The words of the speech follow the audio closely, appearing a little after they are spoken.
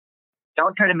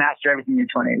Don't try to master everything in your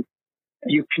 20s.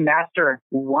 You can master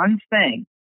one thing.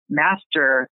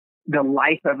 Master the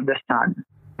life of the son.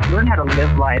 Learn how to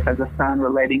live life as a son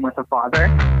relating with a father.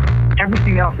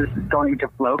 Everything else is going to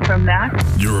flow from that.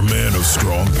 You're a man of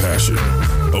strong passion,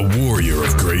 a warrior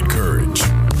of great courage,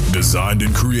 designed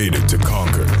and created to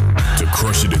conquer, to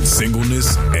crush it in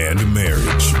singleness and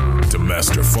marriage, to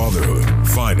master fatherhood,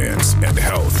 finance, and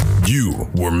health. You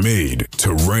were made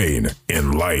to reign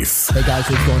in life. Hey guys,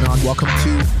 what's going on? Welcome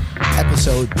to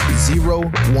episode 018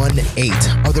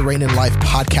 of the Reign in Life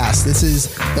podcast. This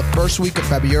is the first week of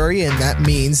February, and that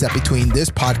means that between this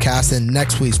podcast and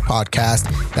next week's podcast,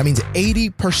 that means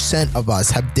 80% of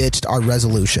us have ditched our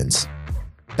resolutions.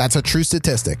 That's a true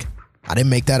statistic. I didn't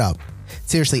make that up.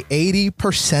 Seriously,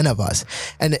 80% of us.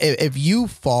 And if you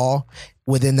fall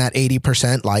within that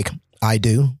 80%, like I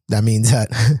do, that means that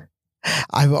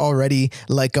I've already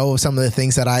let go of some of the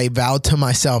things that I vowed to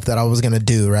myself that I was going to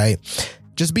do, right?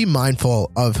 Just be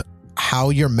mindful of how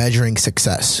you're measuring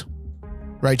success,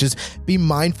 right? Just be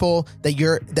mindful that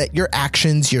your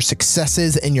actions, your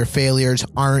successes, and your failures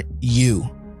aren't you.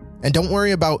 And don't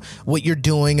worry about what you're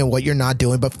doing and what you're not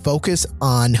doing, but focus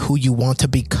on who you want to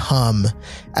become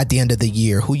at the end of the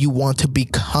year, who you want to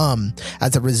become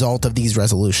as a result of these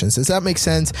resolutions. Does that make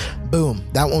sense? Boom.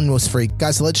 That one was free.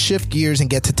 Guys, let's shift gears and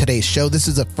get to today's show. This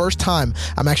is the first time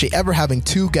I'm actually ever having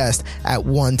two guests at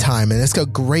one time, and it's a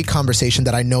great conversation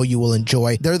that I know you will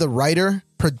enjoy. They're the writer,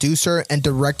 producer, and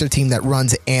director team that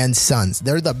runs And Sons.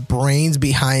 They're the brains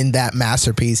behind that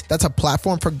masterpiece. That's a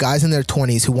platform for guys in their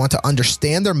 20s who want to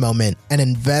understand their moment and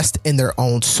invest in their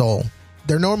own soul.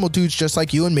 They're normal dudes just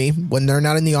like you and me. When they're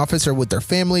not in the office or with their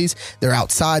families, they're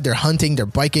outside, they're hunting, they're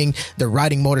biking, they're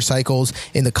riding motorcycles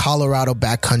in the Colorado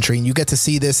backcountry. And you get to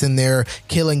see this in their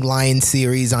Killing Lions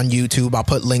series on YouTube. I'll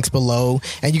put links below.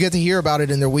 And you get to hear about it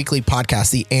in their weekly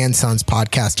podcast, the And Sons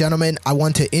podcast. Gentlemen, I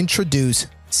want to introduce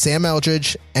Sam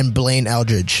Eldredge and Blaine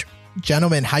Eldredge.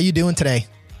 Gentlemen, how you doing today?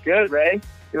 Good, Ray.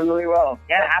 Doing really well.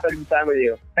 Yeah, happy to be time with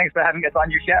you. Thanks for having us on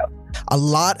your show. A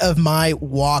lot of my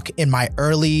walk in my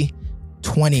early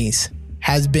 20s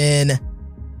has been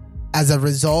as a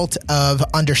result of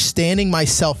understanding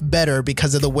myself better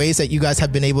because of the ways that you guys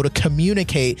have been able to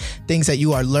communicate things that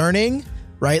you are learning,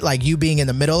 right? Like you being in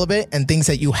the middle of it and things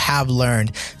that you have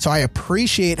learned. So I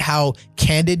appreciate how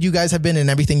candid you guys have been in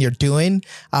everything you're doing,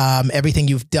 everything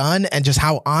you've done, and just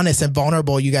how honest and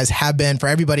vulnerable you guys have been for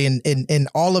everybody in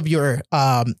all of your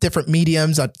different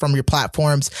mediums from your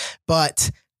platforms. But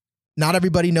not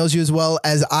everybody knows you as well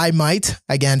as I might,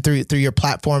 again, through your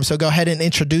platform. So go ahead and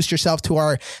introduce yourself to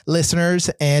our listeners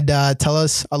and tell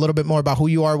us a little bit more about who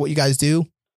you are, what you guys do.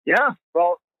 Yeah.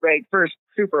 Well, Ray, first,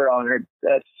 super honored.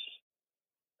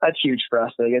 That's huge for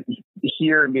us to get to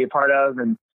hear and be a part of.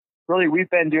 And really, we've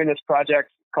been doing this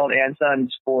project called And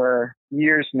Sons for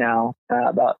years now,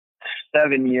 about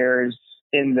 7 years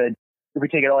if we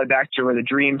take it all the way back to where the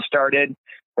dream started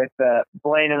with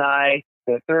Blaine and I,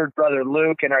 the third brother,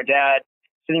 Luke, and our dad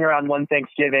sitting around one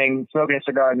Thanksgiving, smoking a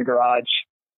cigar in the garage,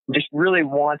 just really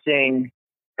wanting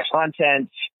content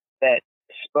that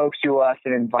spoke to us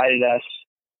and invited us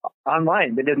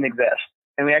online that didn't exist.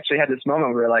 And we actually had this moment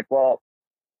where we were like, well,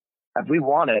 if we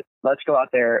want it, let's go out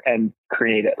there and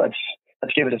create it. Let's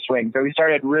give it a swing. So we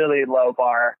started really low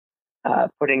bar,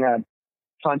 putting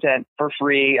content for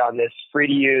free on this free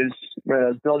to use, one of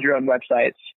those build your own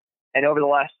websites. And over the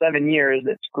last 7 years,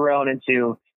 it's grown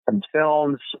into some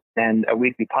films and a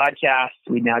weekly podcast.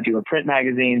 We now do a print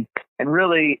magazine. And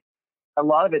really, a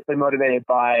lot of it's been motivated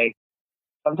by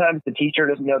sometimes the teacher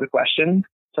doesn't know the question.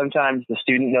 Sometimes the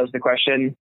student knows the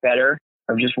question better.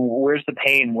 Of just where's the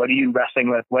pain? What are you wrestling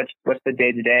with? What's the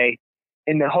day to day?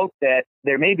 In the hope that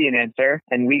there may be an answer,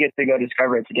 and we get to go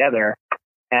discover it together.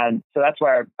 And so that's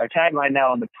why our tagline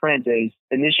now on the print is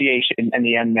initiation and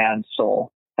the end man's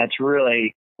soul. That's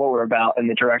really what we're about and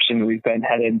the direction we've been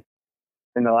headed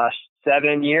in the last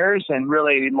 7 years, and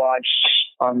really launched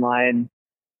online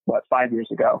 5 years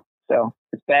ago. So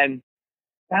it's been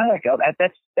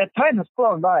that time has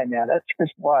flown by, man. That's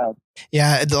just wild.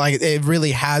 Yeah, it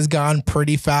really has gone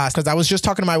pretty fast. Because I was just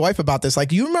talking to my wife about this.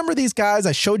 Like, you remember these guys?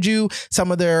 I showed you some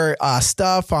of their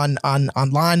stuff on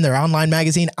online, their online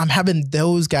magazine. I'm having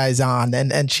those guys on,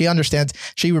 and she understands.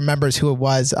 She remembers who it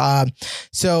was.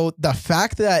 So the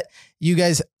fact that you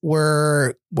guys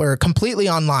were completely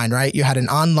online, right? You had an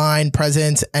online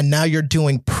presence, and now you're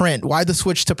doing print. Why the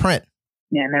switch to print?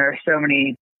 Yeah, and there are so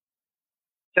many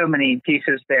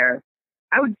pieces there.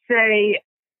 I would say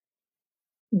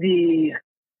it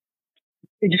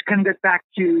just kind of goes back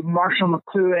to Marshall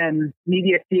McLuhan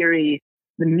media theory.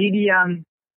 The medium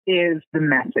is the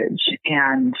message.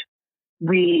 And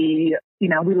we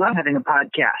we love having a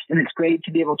podcast, and it's great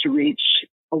to be able to reach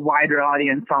a wider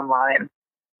audience online.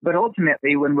 But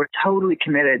ultimately, when we're totally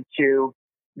committed to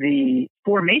the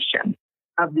formation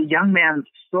of the young man's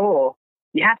soul,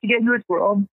 you have to get into his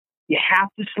world. You have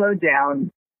to slow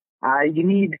down. You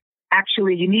need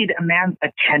a man's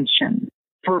attention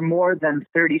for more than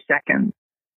 30 seconds.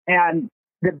 And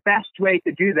the best way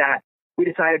to do that, we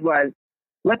decided, was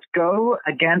let's go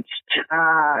against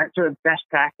sort of best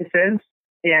practices.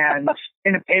 And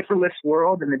in a paperless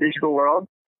world, in the digital world,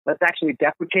 let's actually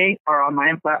deprecate our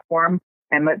online platform,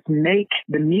 and let's make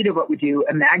the meat of what we do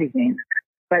a magazine.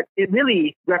 But it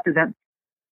really represents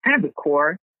kind of the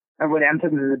core of what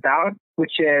Anthems is about,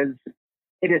 which is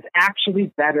it is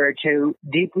actually better to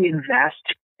deeply invest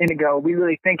in a go. We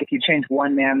really think if you change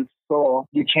one man's soul,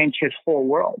 you change his whole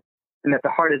world, and that the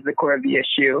heart is the core of the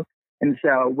issue. And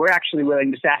so we're actually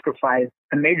willing to sacrifice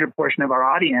a major portion of our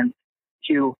audience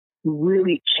to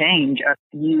really change a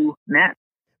few men.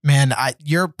 Man,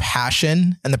 your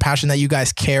passion and the passion that you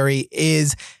guys carry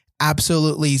is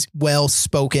absolutely well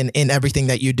spoken in everything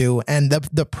that you do. And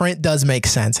the print does make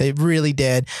sense. It really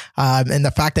did. And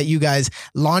the fact that you guys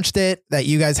launched it, that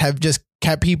you guys have just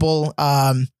kept people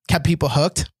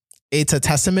hooked. It's a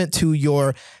testament to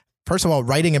your, first of all,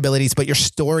 writing abilities, but your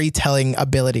storytelling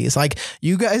abilities. Like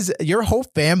you guys, your whole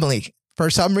family, for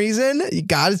some reason,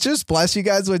 God has just blessed you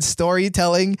guys with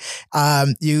storytelling.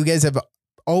 You guys have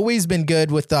always been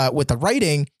good with the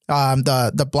writing,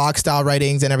 the blog style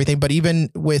writings and everything, but even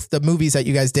with the movies that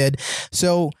you guys did.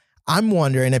 So I'm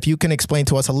wondering if you can explain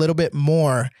to us a little bit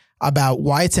more about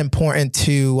why it's important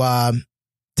to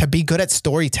be good at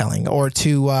storytelling, or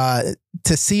to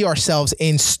see ourselves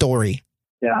in story.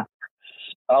 Yeah.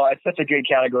 Oh, it's such a good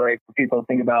category for people to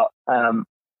think about.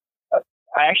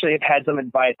 I actually have had some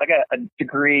advice. I got a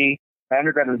degree. My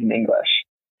undergrad was in English,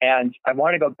 and I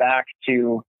want to go back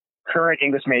to current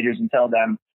English majors and tell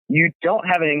them, you don't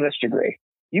have an English degree.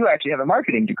 You actually have a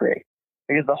marketing degree,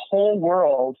 because the whole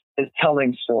world is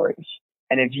telling stories.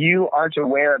 And if you aren't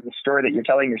aware of the story that you're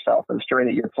telling yourself, or the story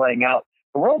that you're playing out,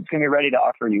 the world's going to be ready to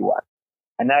offer you one.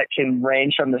 And that can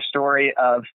range from the story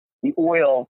of the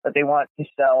oil that they want to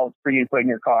sell for you to put in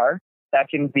your car. That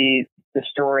can be the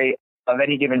story of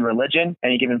any given religion,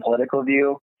 any given political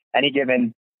view, any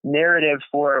given narrative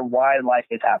for why life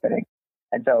is happening.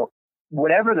 And so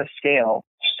whatever the scale,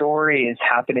 story is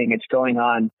happening, it's going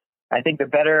on. I think the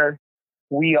better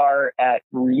we are at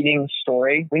reading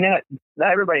story, not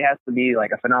everybody has to be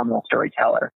like a phenomenal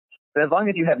storyteller, but as long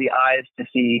as you have the eyes to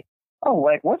see,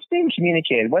 what's being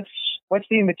communicated? What's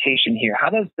the invitation here? How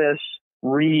does this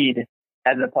read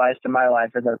as it applies to my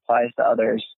life, as it applies to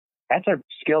others? That's a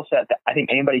skill set that I think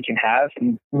anybody can have,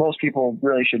 and most people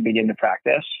really should begin to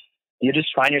practice. You just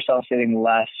find yourself getting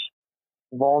less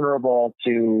vulnerable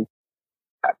to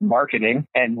marketing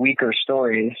and weaker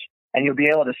stories, and you'll be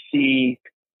able to see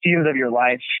seasons of your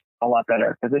life a lot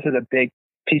better. Because this is a big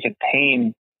piece of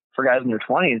pain for guys in their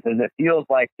 20s, is it feels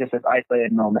like just this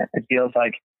isolated moment. It feels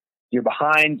like you're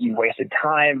behind, you've wasted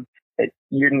time.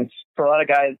 For a lot of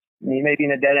guys, you may be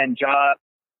in a dead-end job.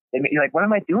 You're like, what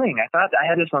am I doing? I thought I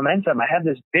had this momentum. I had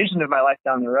this vision of my life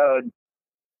down the road,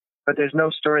 but there's no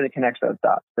story that connects those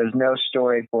dots. There's no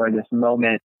story for this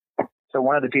moment. So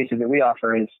one of the pieces that we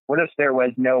offer is, what if there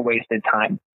was no wasted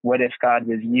time? What if God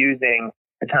was using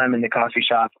the time in the coffee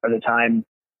shop or the time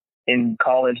in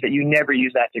college that you never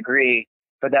use that degree,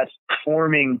 but that's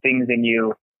forming things in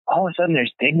you? All of a sudden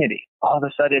there's dignity. All of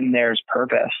a sudden there's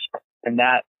purpose. And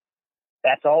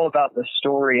that's all about the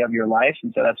story of your life.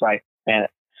 And so that's why, man,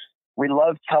 we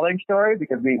love telling stories,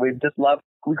 because we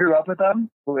grew up with them,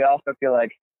 but we also feel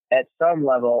like at some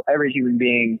level, every human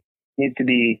being needs to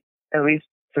be at least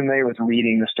familiar with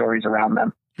reading the stories around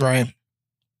them. Right.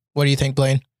 What do you think,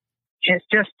 Blaine? It's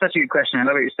just such a good question. I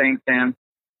love what you're saying, Sam,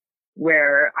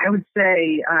 where I would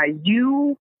say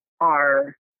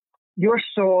your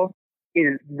soul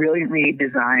is brilliantly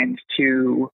designed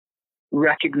to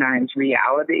recognize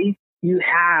reality. You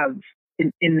have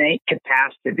an innate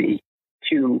capacity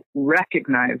to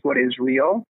recognize what is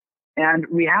real, and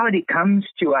reality comes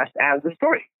to us as a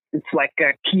story. It's like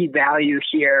a key value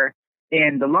here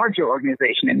in the larger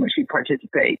organization in which we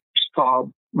participate, which is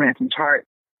called Ransom's Heart,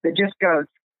 that just goes,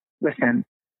 listen,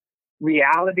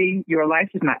 reality, your life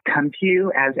does not come to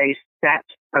you as a set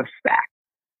of facts.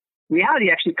 Reality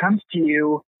actually comes to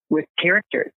you with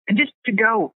characters. And just to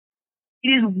go, it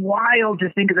is wild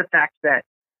to think of the fact that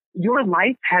your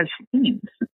life has themes.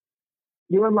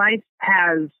 Your life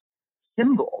has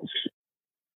symbols.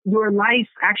 Your life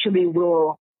actually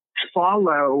will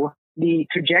follow the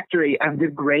trajectory of the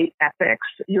great epics.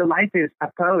 Your life is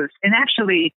opposed. And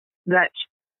actually, that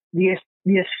the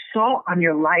the assault on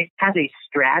your life has a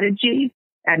strategy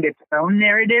and its own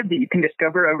narrative that you can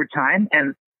discover over time.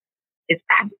 And it's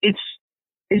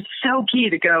so key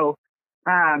to go,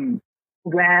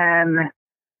 when,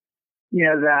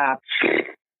 the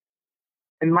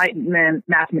Enlightenment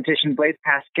mathematician Blaise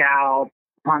Pascal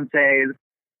Ponce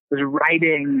was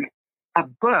writing a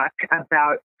book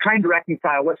about trying to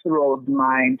reconcile what's the role of the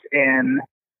mind in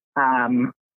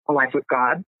a life with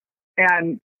God.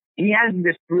 And he has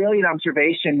this brilliant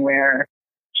observation where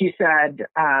he said,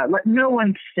 let no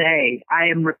one say I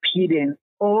am repeating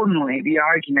only the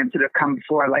arguments that have come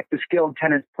before, like the skilled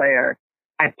tennis player.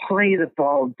 I play the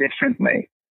ball differently.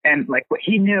 And like what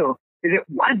he knew is it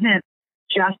wasn't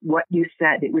just what you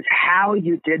said, it was how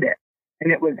you did it.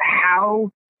 And it was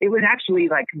actually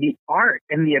like the art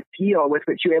and the appeal with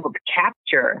which you were able to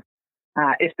capture.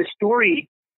 If the story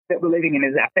that we're living in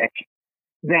is epic,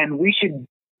 then we should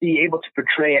be able to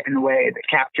portray it in a way that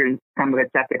captures some of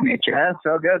its epic nature. That's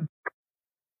so good.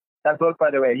 That book,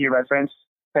 by the way, you referenced,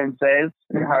 Pensays,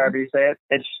 however you say it,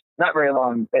 it's not very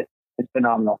long, but it's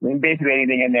phenomenal. I mean, basically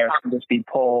anything in there can just be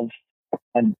pulled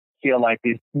and feel like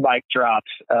these mic drops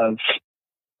of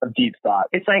deep thought.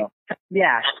 It's like,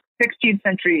 16th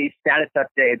century status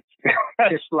updates,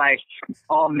 just like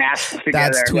all mashed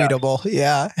together. That's tweetable.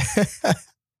 Yeah.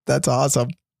 That's awesome.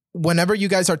 Whenever you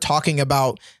guys are talking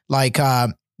about like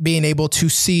being able to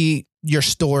see your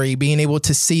story, being able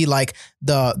to see like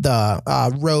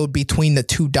the road between the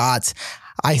two dots,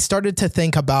 I started to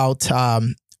think about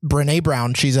Brene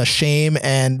Brown. She's a shame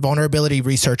and vulnerability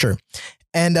researcher.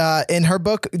 And in her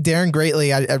book, Daring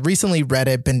Greatly, I recently read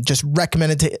it and just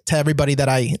recommended to everybody that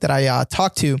I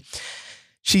talked to.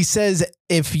 She says,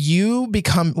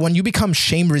 when you become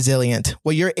shame resilient,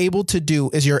 what you're able to do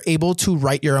is you're able to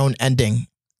write your own ending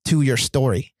to your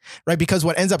story, right? Because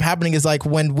what ends up happening is like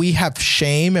when we have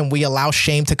shame and we allow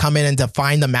shame to come in and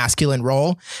define the masculine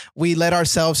role, we let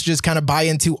ourselves just kind of buy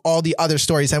into all the other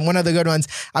stories. And one of the good ones,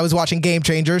 I was watching Game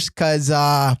Changers because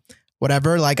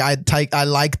whatever, like I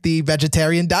like the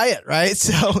vegetarian diet, right?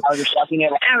 So I was just talking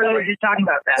about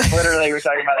that. Literally, we were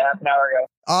talking about it half an hour ago.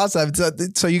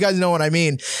 Awesome. So you guys know what I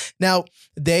mean. Now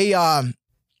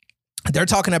they're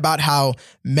talking about how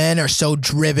men are so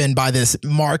driven by this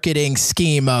marketing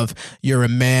scheme of you're a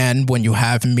man when you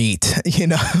have meat,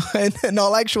 and in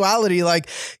all actuality, like,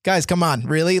 guys, come on,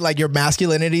 really? Like your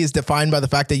masculinity is defined by the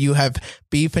fact that you have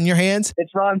beef in your hands?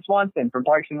 It's Ron Swanson from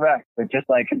Parks and Rec, but just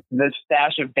like the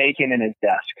stash of bacon in his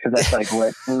desk, because that's like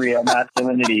what real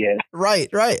masculinity is. Right,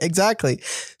 exactly.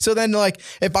 So then like,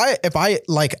 if I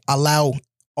like allow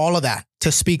all of that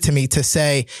to speak to me, to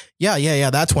say, yeah,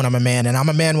 that's when I'm a man. And I'm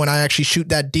a man when I actually shoot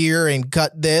that deer and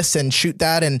gut this and shoot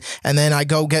that. And then I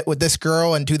go get with this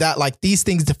girl and do that. Like these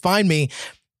things define me.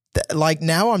 Like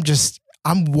now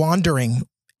I'm wandering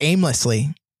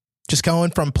aimlessly, just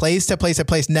going from place to place to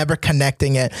place, never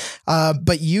connecting it.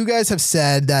 But you guys have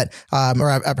said that, or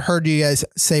I've heard you guys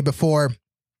say before,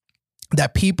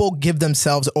 that people give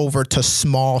themselves over to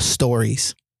small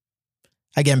stories.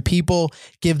 Again, people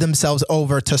give themselves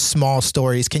over to small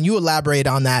stories. Can you elaborate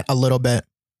on that a little bit?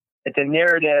 It's a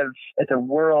narrative. It's a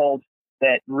world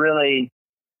that really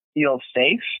feels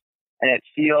safe and it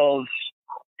feels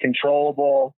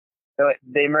controllable. So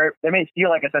they may feel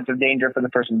like a sense of danger for the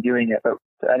person doing it. But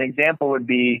an example would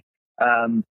be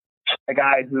a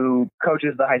guy who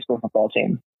coaches the high school football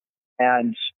team.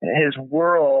 And his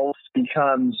world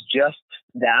becomes just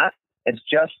that. It's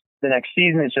just the next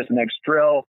season. It's just the next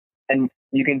drill. And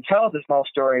you can tell it's a small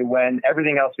story when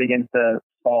everything else begins to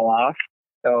fall off.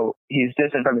 So he's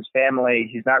distant from his family.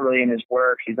 He's not really in his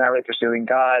work. He's not really pursuing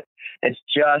God. It's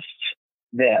just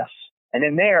this. And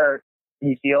in there,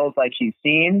 he feels like he's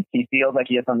seen. He feels like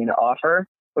he has something to offer,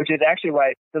 which is actually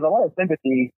why there's a lot of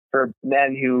sympathy for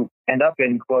men who end up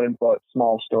in quote unquote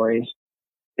small stories,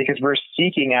 because we're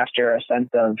seeking after a sense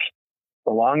of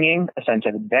belonging, a sense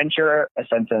of adventure, a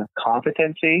sense of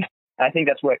competency. I think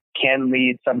that's what can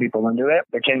lead some people into it.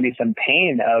 There can be some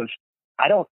pain of, I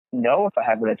don't know if I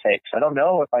have what it takes. I don't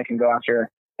know if I can go after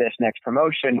this next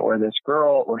promotion or this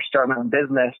girl or start my own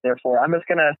business. Therefore, I'm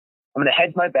going to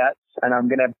hedge my bets and I'm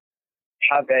going to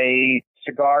have a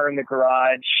cigar in the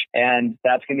garage and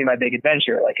that's going to be my big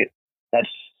adventure.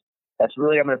 That's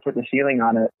really, I'm going to put the ceiling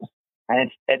on it.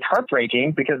 And it's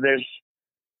heartbreaking because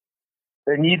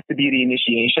there needs to be the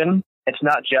initiation. It's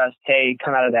not just, hey,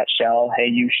 come out of that shell. Hey,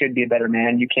 you should be a better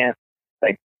man. You can't,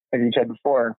 like you said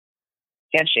before,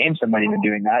 can't shame somebody into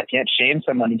doing that. Can't shame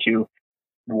somebody to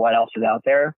what else is out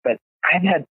there. But I've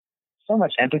had so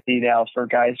much empathy now for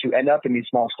guys who end up in these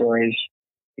small stories,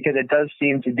 because it does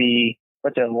seem to be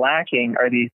what they're lacking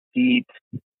are these deep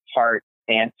heart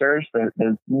answers.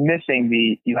 There's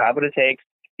missing you have what it takes.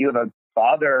 You have a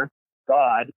Father,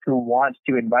 God, who wants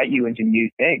to invite you into new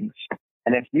things.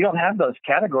 And if you don't have those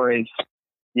categories,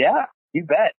 yeah, you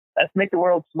bet. Let's make the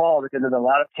world small, because there's a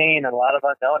lot of pain and a lot of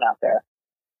unknown out there.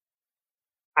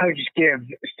 I would just give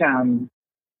some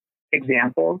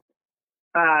examples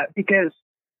because,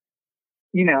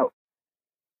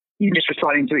 even just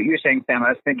responding to what you were saying, Sam, I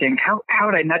was thinking, how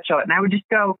would I nutshell it? And I would just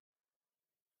go,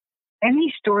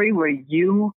 any story where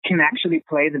you can actually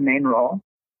play the main role,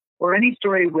 or any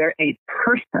story where a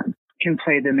person can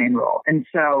play the main role. And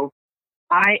so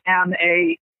I am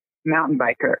a mountain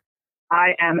biker.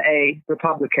 I am a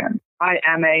Republican. I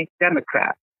am a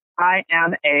Democrat. I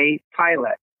am a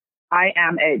pilot. I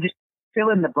am just fill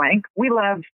in the blank. We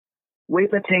love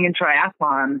weightlifting and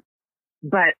triathlon,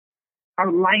 but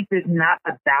our life is not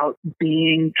about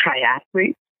being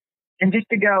triathletes. And just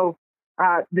to go,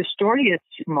 the story is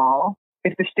small.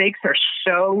 If the stakes are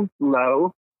so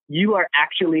low, you are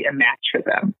actually a match for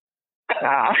them.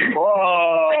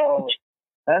 Whoa,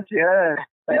 that's good.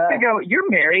 Just to go, you're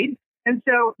married. And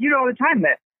so you know all the time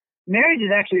that marriage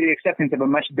is actually the acceptance of a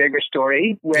much bigger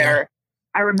story, where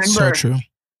I remember so true.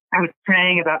 I was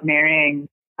praying about marrying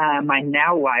my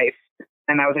now wife,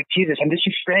 and I was like, Jesus, I'm just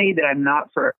afraid that I'm not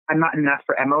enough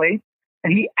for Emily.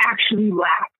 And he actually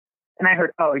laughed, and I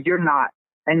heard, oh, you're not,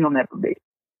 and you'll never be.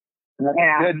 That's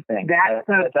a good thing. That's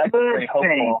a good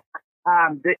thing.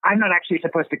 I'm not actually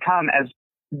supposed to come as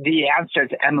the answer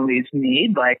to Emily's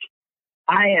need. Like,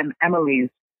 I am Emily's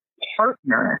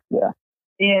partner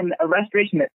in a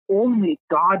restoration that only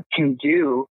God can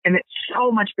do. And it's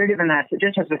so much bigger than that. It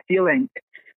just has a feeling.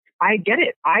 I get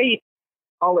it. I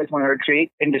always want to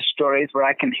retreat into stories where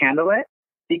I can handle it,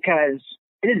 because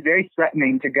it is very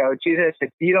threatening to go, Jesus,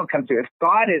 if you don't come through, if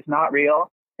God is not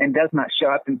real and does not show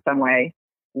up in some way,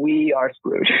 we are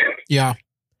screwed. Yeah.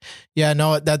 Yeah,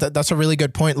 no, that's a really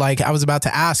good point. Like, I was about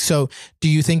to ask, so do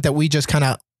you think that we just kind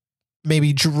of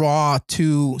maybe draw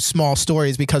to small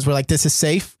stories because we're like, this is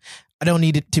safe? I don't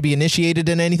need it to be initiated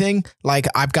in anything. Like,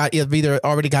 I've either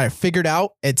already got it figured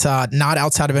out. It's not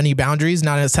outside of any boundaries,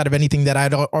 not outside of anything that I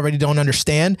already don't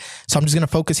understand. So I'm just going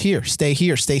to focus here, stay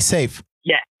safe.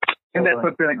 Yeah. And that's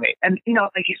what brilliantly. And,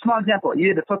 like a small example, you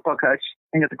did the football coach. I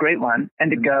think that's a great one.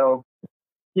 And to go,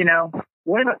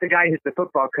 what about the guy who's the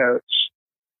football coach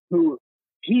who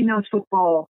he knows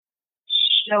football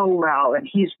so well, and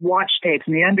he's watched tapes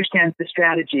and he understands the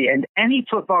strategy, and any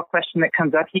football question that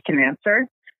comes up, he can answer.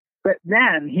 But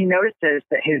then he notices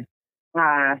that his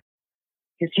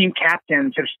team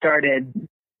captains have started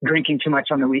drinking too much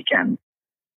on the weekend.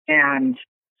 And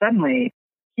suddenly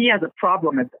he has a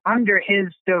problem that's under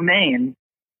his domain,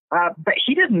 but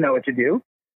he doesn't know what to do.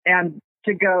 And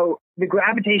to go, the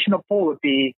gravitational pull would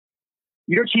be,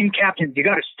 your team captains, you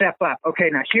got to step up. Okay,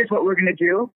 now here's what we're going to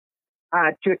do.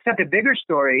 To accept a bigger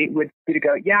story would be to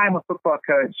go, yeah, I'm a football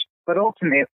coach, but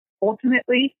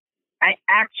ultimately, I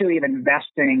actually am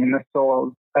investing in the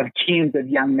souls of teams of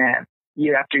young men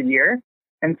year after year.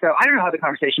 And so I don't know how the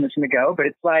conversation is going to go, but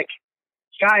it's like,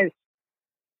 guys,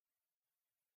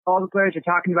 all the players are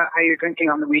talking about how you're drinking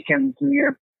on the weekends and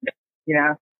you're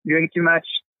doing too much.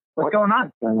 What's going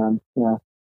on? Yeah.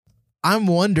 I'm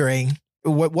wondering,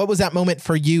 what was that moment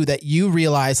for you that you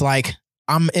realized, like,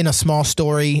 I'm in a small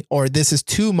story, or this is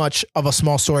too much of a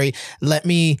small story. Let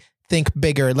me think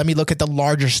bigger. Let me look at the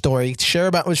larger story.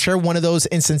 Share one of those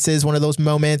instances, one of those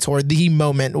moments, or the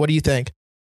moment. What do you think?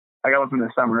 I got one from the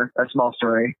summer, a small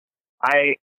story.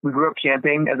 We grew up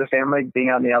camping as a family, being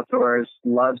out in the outdoors,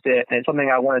 loved it. And it's something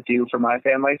I want to do for my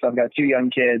family. So I've got 2 young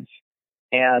kids,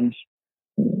 and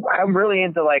I'm really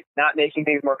into like not making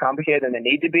things more complicated than they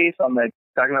need to be. So I'm like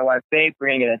talking to my wife, babe, we're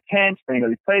going to get a tent. We're going to go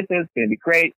to these places. It's going to be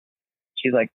great.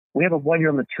 She's like, we have a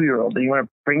 1-year-old and a 2-year-old. Do you want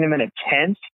to bring them in a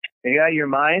tent? Are you out of your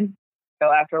mind?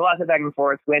 So after lots of back and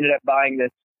forth, we ended up buying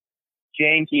this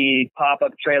janky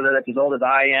pop-up trailer that's as old as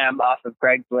I am off of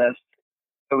Craigslist,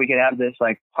 so we could have this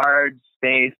like hard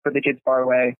space, put the kids far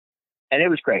away. And it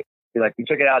was great. We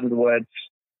took it out into the woods.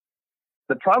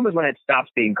 The problem was when it stops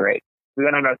being great. We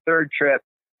went on our 3rd trip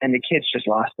and the kids just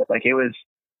lost it. Like, it was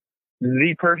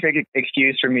the perfect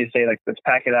excuse for me to say, like, let's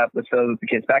pack it up. Let's throw the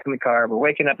kids back in the car. We're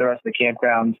waking up the rest of the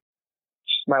campground.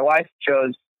 My wife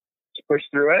chose to push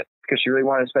through it because she really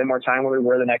wanted to spend more time where we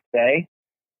were the next day.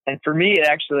 And for me,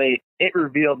 it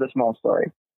revealed the small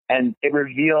story. And it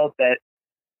revealed that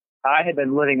I had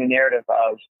been living the narrative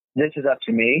of, this is up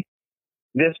to me.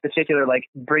 This particular, like,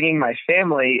 bringing my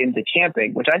family into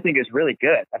camping, which I think is really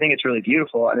good. I think it's really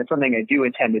beautiful. And it's something I do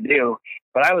intend to do.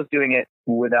 But I was doing it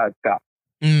without God.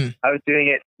 I was doing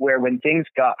it where when things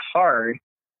got hard,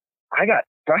 I got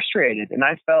frustrated and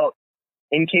I felt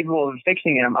incapable of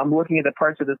fixing them. I'm looking at the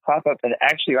parts of this pop-up that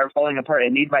actually are falling apart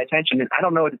and need my attention, and I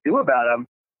don't know what to do about them.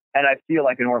 And I feel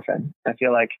like an orphan. I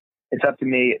feel like it's up to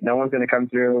me. No one's going to come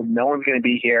through. No one's going to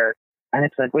be here. And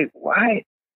it's like, wait, why?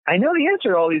 I know the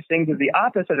answer to all these things is the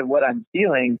opposite of what I'm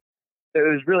feeling. So it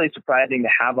was really surprising to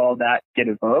have all that get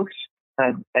evoked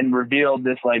and revealed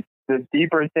this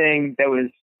deeper thing that was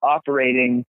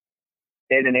operating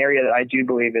in an area that I do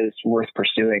believe is worth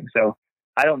pursuing. So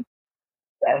I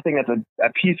think that's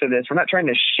a piece of this. We're not trying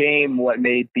to shame what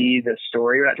may be the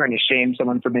story. We're not trying to shame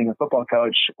someone for being a football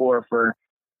coach or for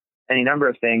any number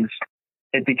of things.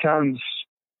 It becomes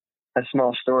a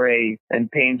small story and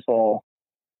painful,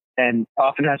 and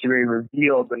often has to be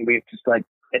revealed when we just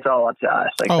it's all up to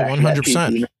us.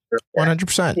 100%.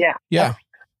 100%. Yeah.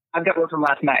 I've got one from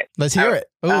last night. Let's hear it.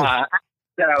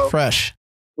 So fresh.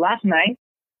 Last night,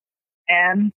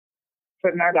 and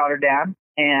putting our daughter down,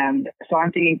 and so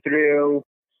I'm thinking through,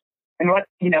 and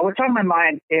what's on my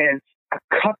mind is a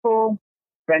couple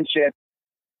friendships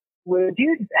where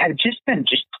dudes have just been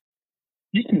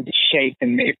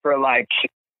shaping me for a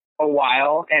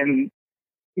while, and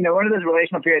one of those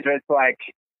relational periods where it's like,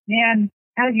 man,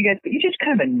 how do you guys? You just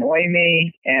kind of annoy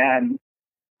me, and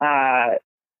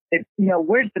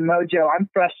where's the mojo? I'm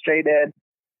frustrated,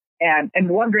 and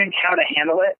wondering how to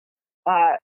handle it.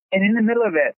 And in the middle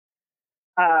of it,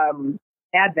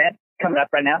 Advent coming up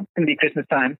right now. It's going to be Christmas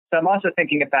time, so I'm also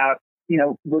thinking about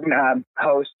we're going to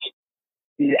host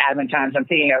these Advent times. I'm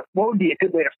thinking of what would be a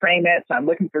good way to frame it. So I'm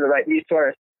looking for the right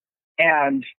resource,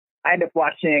 and I end up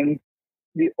watching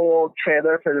the old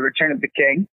trailer for The Return of the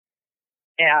King.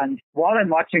 And while I'm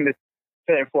watching this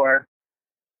trailer for,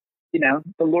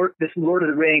 this Lord of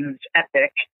the Rings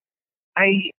epic,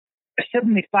 I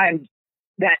suddenly find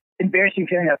that embarrassing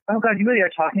feeling of, oh God, you really are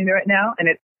talking to me right now. And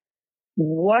it's,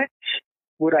 what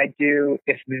would I do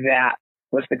if that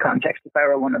was the context? If I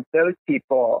were one of those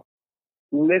people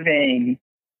living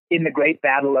in the great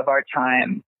battle of our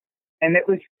time. And it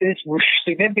was this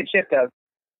significant shift of,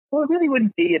 well, it really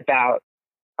wouldn't be about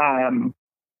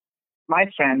my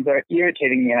friends are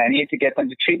irritating me and I need to get them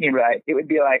to treat me right. It would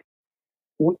be like,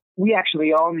 we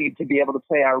actually all need to be able to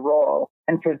play our role.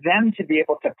 And for them to be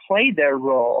able to play their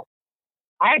role,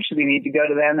 I actually need to go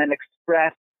to them and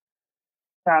express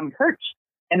some hurt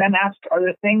and then ask, are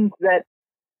there things that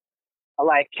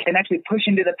can actually push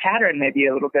into the pattern, maybe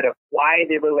a little bit of why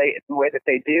they relate in the way that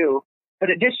they do. But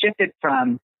it just shifted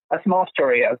from a small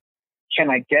story of, can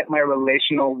I get my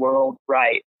relational world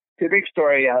right, to a big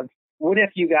story of, what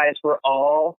if you guys were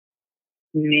all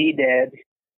needed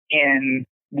in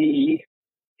the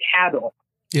cattle?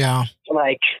 Yeah.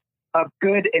 Of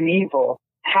good and evil.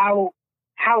 How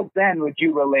then would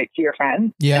you relate to your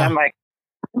friends? Yeah. And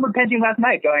I'm repenting last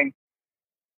night going,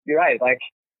 you're right.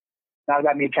 Not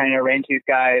about me trying to arrange these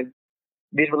guys.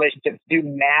 These relationships do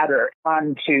matter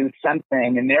onto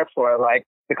something. And therefore,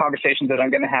 the conversations that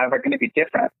I'm going to have are going to be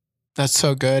different. That's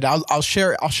so good. I'll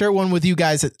share one with you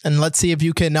guys, and let's see if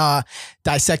you can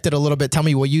dissect it a little bit. Tell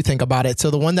me what you think about it.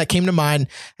 So the one that came to mind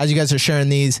as you guys are sharing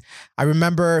these, I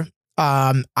remember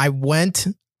I'm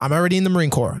already in the Marine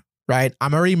Corps, right?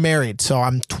 I'm already married. So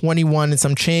I'm 21 and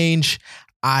some change.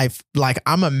 I'm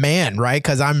a man, right?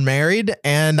 Because I'm married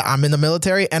and I'm in the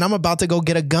military and I'm about to go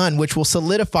get a gun, which will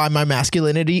solidify my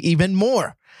masculinity even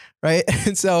more, right?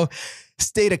 And so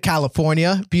state of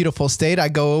California, beautiful state. I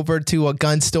go over to a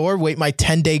gun store, wait my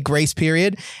 10-day grace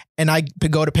period, and I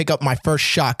go to pick up my first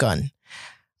shotgun.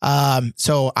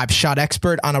 So I've shot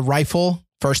expert on a rifle.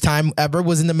 First time ever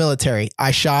was in the military.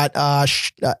 I shot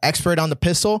expert on the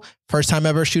pistol. First time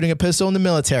ever shooting a pistol in the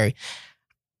military.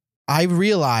 I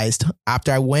realized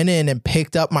after I went in and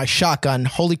picked up my shotgun,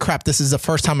 holy crap, this is the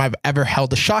first time I've ever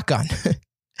held a shotgun.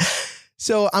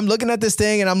 So I'm looking at this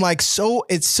thing and I'm like,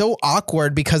 it's so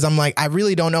awkward because I'm like, I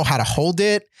really don't know how to hold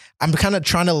it. I'm kind of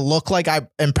trying to look like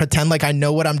and pretend like I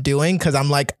know what I'm doing because I'm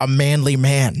like a manly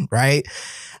man, right?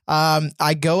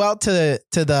 I go out to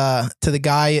the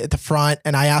guy at the front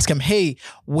and I ask him, hey,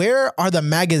 where are the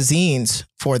magazines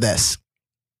for this?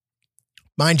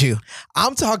 Mind you,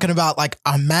 I'm talking about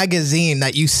a magazine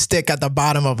that you stick at the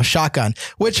bottom of a shotgun,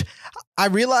 which I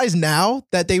realize now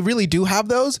that they really do have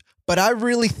those. But I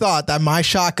really thought that my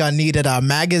shotgun needed a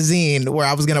magazine where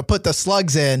I was going to put the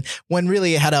slugs in when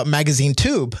really it had a magazine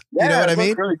tube. Yeah, you know what I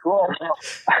mean? Really cool.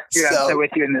 I'm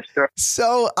with you in this story.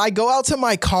 So I go out to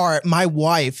my car, my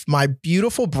wife, my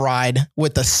beautiful bride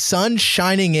with the sun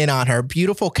shining in on her,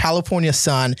 beautiful California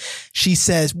sun. She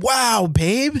says, wow,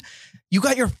 babe, you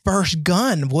got your first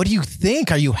gun. What do you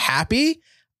think? Are you happy?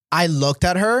 I looked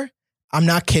at her. I'm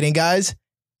not kidding, guys.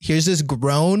 Here's this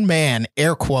grown man,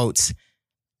 air quotes.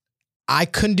 I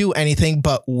couldn't do anything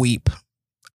but weep.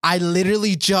 I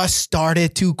literally just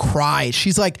started to cry.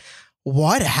 She's like,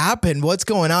 what happened? What's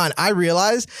going on? I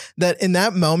realized that in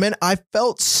that moment, I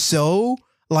felt so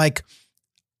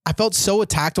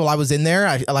attacked while I was in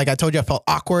there. Like I told you, I felt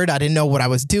awkward. I didn't know what I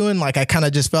was doing. Like I kind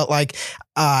of just felt like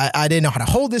I didn't know how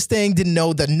to hold this thing, didn't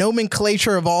know the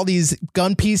nomenclature of all these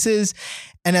gun pieces.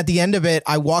 And at the end of it,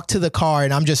 I walked to the car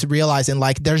and I'm just realizing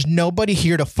like there's nobody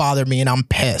here to father me and I'm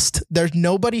pissed. There's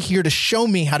nobody here to show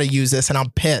me how to use this and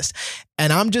I'm pissed.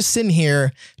 And I'm just sitting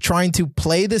here trying to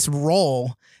play this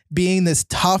role, being this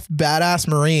tough, badass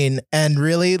Marine. And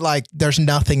really like there's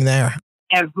nothing there.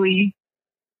 Every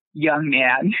young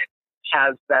man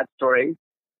has that story.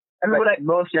 And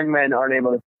most young men aren't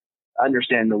able to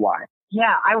understand the why.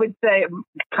 Yeah, I would say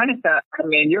kind of that. I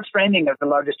mean, your framing of the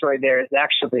larger story there is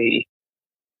actually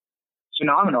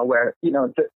phenomenal, where, you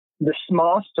know, the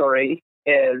small story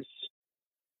is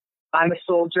I'm a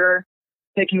soldier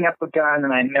picking up a gun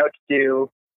and I know what to do.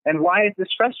 And why is this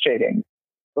frustrating?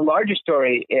 The larger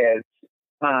story is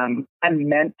I'm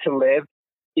meant to live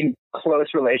in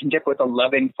close relationship with a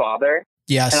loving father.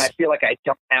 Yes. And I feel like I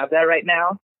don't have that right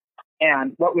now.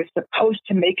 And what was supposed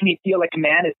to make me feel like a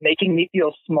man is making me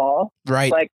feel small.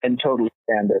 Right. Like, and totally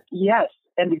stand it. yes.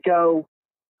 And to go,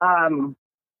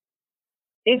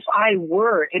 if I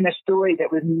were in a story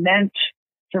that was meant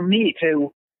for me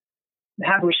to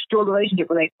have a restored relationship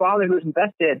with a father who's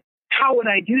invested, how would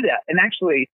I do that? And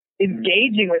actually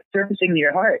engaging with surfacing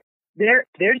your heart. There's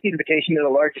the invitation to the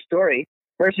larger story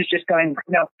versus just going,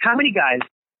 you know, how many guys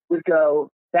would go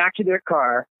back to their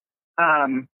car,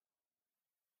 compartmentalize,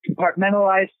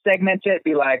 segment it,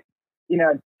 be like, you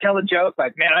know, tell a joke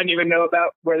like, man, I didn't even know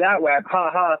about where that went,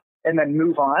 ha ha, and then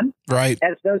move on. Right.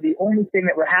 As though the only thing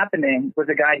that were happening was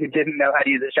a guy who didn't know how to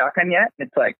use a shotgun yet.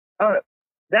 It's like, oh,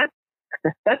 that's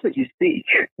what you see.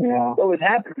 Yeah. What was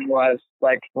happening was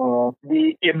like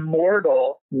the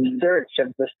immortal search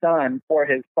of the son for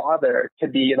his father to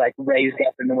be like raised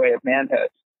up in the way of manhood.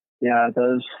 Yeah,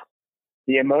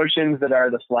 the emotions that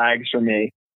are the flags for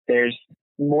me. There's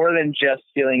more than just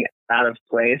feeling out of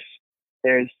place.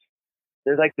 There's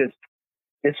like this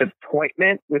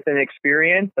disappointment with an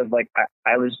experience of like,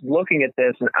 I was looking at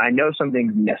this and I know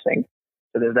something's missing.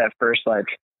 So there's that first like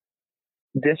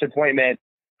disappointment,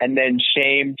 and then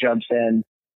shame jumps in.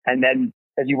 And then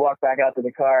as you walk back out to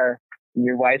the car and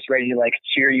your wife's ready to like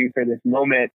cheer you for this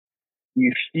moment,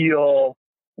 you feel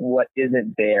what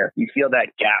isn't there. You feel that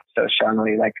gap so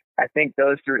strongly. Like, I think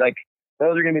those are going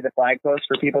to be the flagposts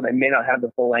for people that may not have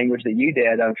the full language that you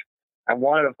did of, I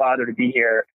wanted a father to be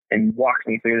here and walk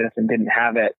me through this and didn't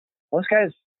have it. Most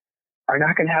guys are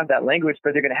not going to have that language,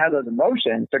 but they're going to have those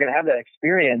emotions. They're going to have that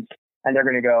experience, and they're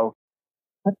going to go,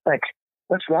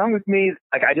 what's wrong with me?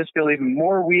 Like, I just feel even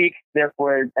more weak.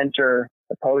 Therefore, enter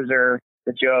the poser,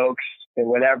 the jokes, the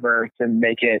whatever to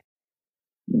make it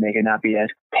not be as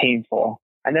painful.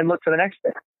 And then look for the next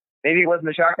thing. Maybe it wasn't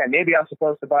a shotgun. Maybe I was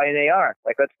supposed to buy an AR.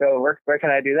 Like, let's go. Where can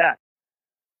I do that?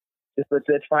 Just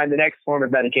let's find the next form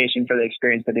of medication for the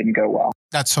experience that didn't go well.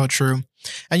 That's so true.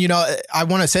 And, you know, I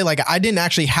want to say, like, I didn't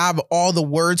actually have all the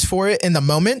words for it in the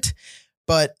moment,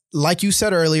 but like you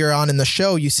said earlier on in the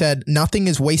show, you said nothing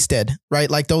is wasted, right?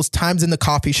 Like those times in the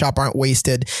coffee shop aren't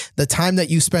wasted. The time that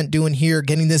you spent doing here,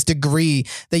 getting this degree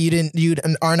that you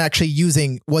aren't actually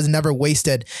using was never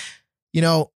wasted. You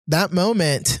know, that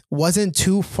moment wasn't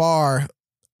too far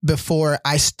before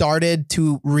I started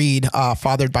to read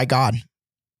Fathered by God.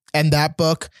 And that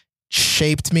book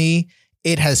shaped me.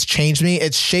 It has changed me.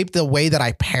 It's shaped the way that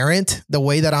I parent, the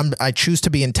way that I choose to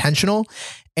be intentional.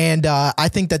 And I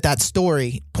think that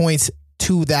story points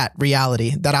to that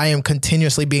reality, that I am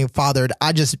continuously being fathered.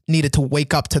 I just needed to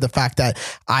wake up to the fact that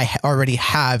I already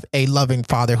have a loving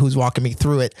father who's walking me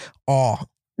through it all.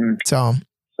 So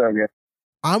good.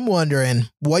 I'm wondering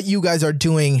what you guys are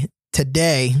doing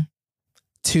today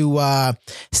to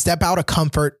step out of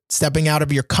comfort, stepping out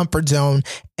of your comfort zone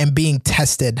and being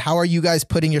tested. How are you guys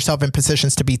putting yourself in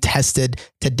positions to be tested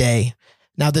today?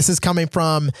 Now, this is coming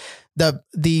from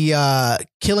the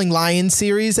Killing Lions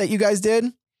series that you guys did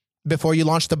before you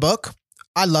launched the book.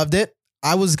 I loved it.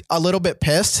 I was a little bit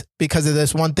pissed because of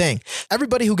this one thing.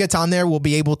 Everybody who gets on there will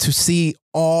be able to see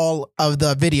all of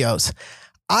the videos.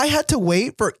 I had to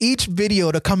wait for each video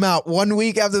to come out 1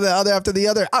 week after the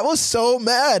other. I was so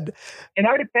mad. In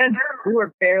our defense, we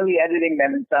were barely editing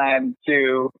them in time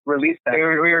to release them. We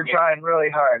were trying really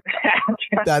hard.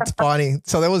 That's funny.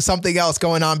 So there was something else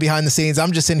going on behind the scenes.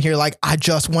 I'm just in here like, I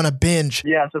just want to binge.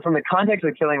 Yeah. So from the context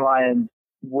of Killing Lions,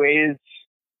 ways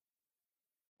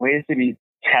to be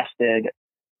tested,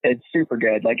 it's super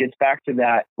good. Like, it's back to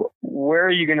that. Where are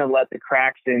you going to let the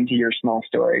cracks into your small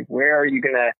story? Where are you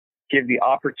going to give the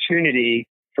opportunity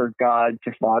for God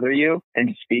to father you and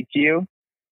to speak to you.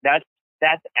 That's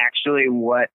actually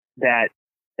what that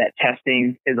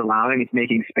testing is allowing. It's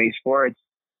making space for. It's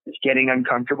getting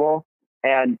uncomfortable.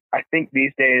 And I think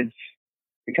these days,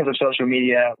 because of social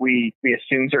media, we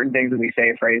assume certain things when we say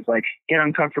a phrase like get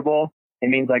uncomfortable. It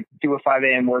means like do a 5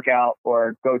 a.m. workout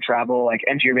or go travel, like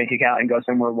empty your bank account and go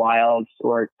somewhere wild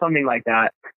or something like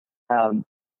that.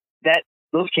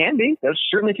 Those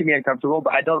certainly can be uncomfortable,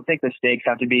 but I don't think the stakes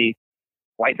have to be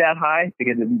quite that high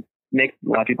because it makes a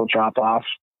lot of people drop off.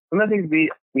 Some of the things be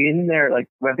in there, like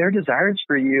well, there are desires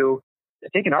for you to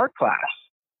take an art class,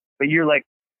 but you're like,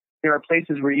 there are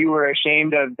places where you were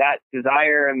ashamed of that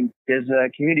desire, and there's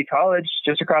a community college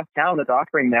just across town that's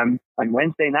offering them on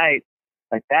Wednesday night.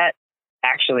 Like that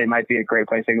actually might be a great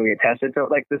place to go get tested. So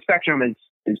like the spectrum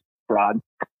is broad.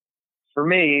 For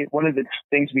me, one of the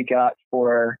things we try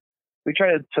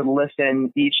to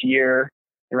listen each year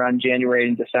around January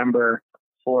and December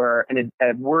for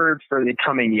a word for the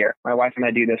coming year. My wife and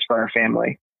I do this for our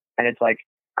family. And it's like,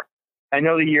 I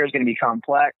know the year is going to be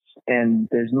complex and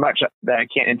there's much that I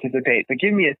can't anticipate, but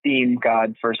give me a theme,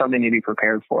 God, for something to be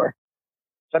prepared for.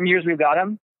 Some years we've got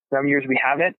them. Some years we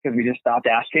haven't because we just stopped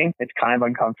asking. It's kind of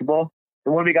uncomfortable.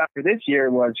 The one we got for this year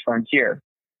was frontier.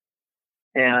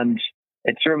 And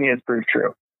it certainly has proved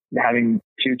true. Having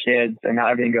 2 kids and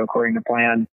not everything go according to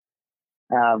plan.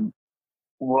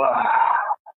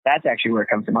 That's actually where it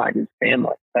comes to mind is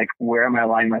family. Like, where am I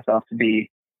aligning myself to be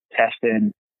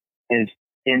tested is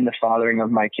in the fathering of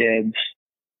my kids.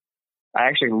 I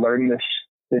actually learned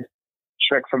this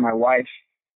trick from my wife.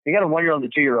 You got a 1-year-old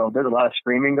and a 2-year-old. There's a lot of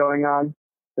screaming going on.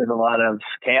 There's a lot of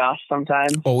chaos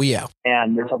sometimes. Oh, yeah.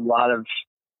 And there's a lot of,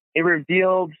 it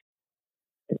revealed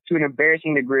to an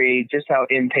embarrassing degree just how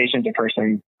impatient a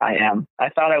person I am. I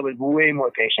thought I was way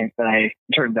more patient than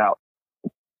turns out.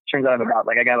 Turns out I'm about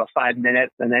I got about 5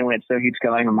 minutes, and then when it still keeps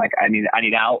going, I'm like, I need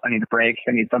out, I need a break,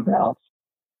 I need something else.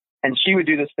 And she would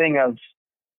do this thing of,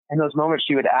 in those moments,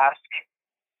 she would ask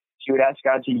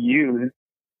God to use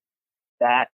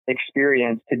that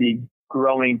experience to be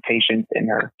growing patience in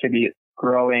her, to be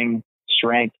growing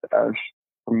strength of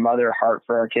her mother heart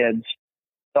for our kids.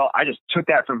 So I just took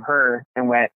that from her and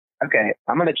went, okay,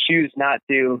 I'm going to choose not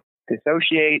to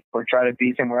dissociate or try to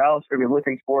be somewhere else or be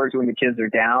looking forward to when the kids are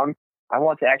down. I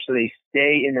want to actually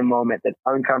stay in the moment that's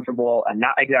uncomfortable and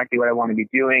not exactly what I want to be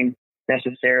doing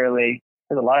necessarily.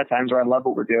 There's a lot of times where I love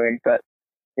what we're doing, but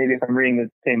maybe if I'm reading the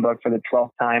same book for the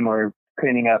 12th time or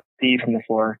cleaning up pee from the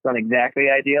floor, it's not exactly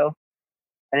ideal.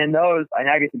 And in those, I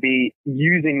now get to be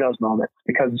using those moments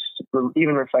because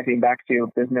even reflecting back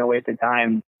to there's no wasted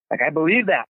time. Like, I believe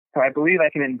that. So I believe I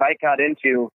can invite God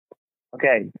into,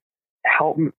 okay,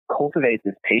 help cultivate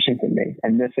this patience in me.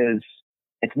 And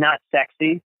it's not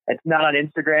sexy. It's not on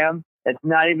Instagram. It's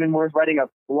not even worth writing a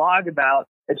blog about.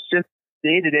 It's just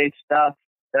day-to-day stuff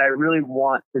that I really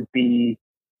want to be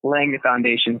laying the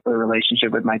foundation for the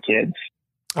relationship with my kids.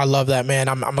 I love that, man.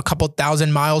 I'm a couple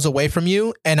 1,000 miles away from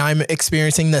you, and I'm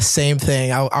experiencing the same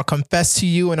thing. I'll confess to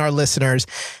you and our listeners,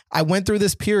 I went through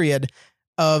this period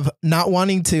of not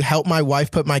wanting to help my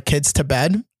wife put my kids to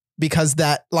bed because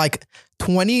that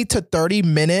 20 to 30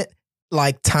 minute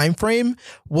time frame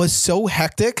was so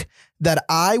hectic that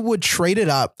I would trade it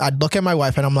up. I'd look at my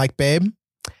wife and I'm like, babe,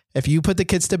 if you put the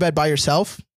kids to bed by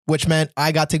yourself, which meant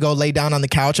I got to go lay down on the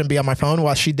couch and be on my phone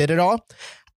while she did it all,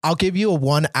 I'll give you a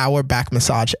 1-hour back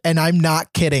massage. And I'm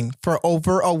not kidding. For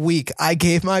over a week, I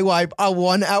gave my wife a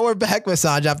 1-hour back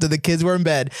massage after the kids were in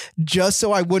bed, just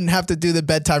so I wouldn't have to do the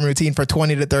bedtime routine for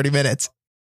 20 to 30 minutes.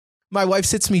 My wife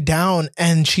sits me down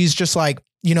and she's just like,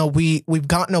 we've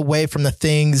gotten away from the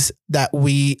things that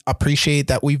we appreciate,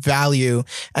 that we value.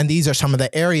 And these are some of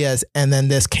the areas. And then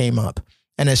this came up.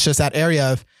 And it's just that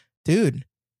area of, dude,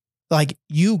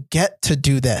 you get to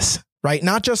do this. Right?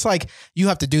 Not just you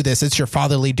have to do this. It's your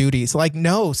fatherly duties.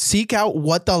 No, seek out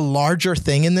what the larger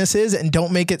thing in this is and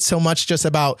don't make it so much just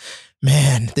about,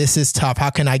 man, this is tough. How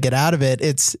can I get out of it?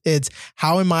 It's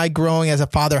how am I growing as a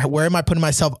father? Where am I putting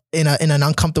myself in an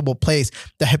uncomfortable place?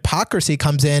 The hypocrisy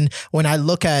comes in when I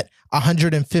look at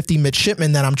 150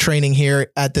 midshipmen that I'm training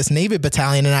here at this Navy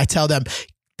battalion and I tell them,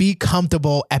 be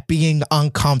comfortable at being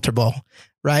uncomfortable.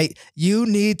 Right? You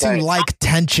need to like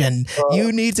tension.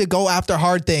 You need to go after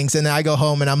hard things. And then I go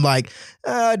home and I'm like,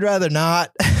 I'd rather not.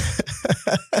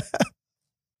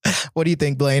 What do you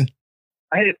think, Blaine?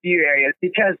 I had a few areas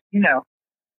because,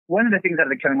 one of the things out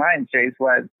of the Killing Lions series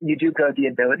was you do grow the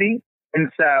ability. And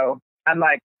so I'm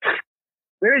like,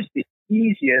 where's the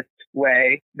easiest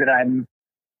way that I'm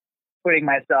putting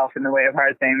myself in the way of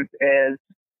hard things is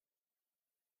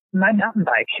my mountain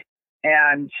bike.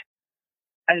 And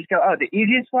I just go, the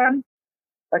easiest one,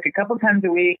 like a couple times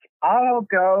a week, I'll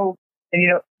go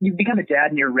and, you become a dad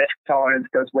and your risk tolerance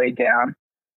goes way down.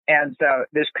 And so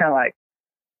there's kind of like,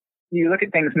 you look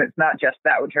at things and it's not just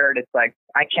that would hurt. It's like,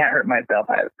 I can't hurt myself.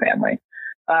 I have a family.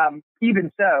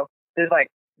 Even so, there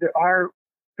are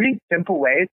pretty simple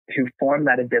ways to form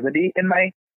that ability in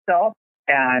myself.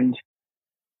 And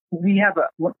we have a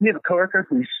coworker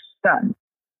whose son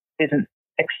is an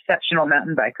exceptional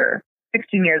mountain biker,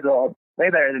 16 years old, way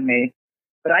better than me.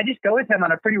 But I just go with him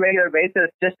on a pretty regular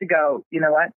basis just to go, you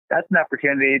know what? That's an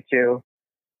opportunity to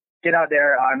get out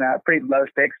there on a pretty low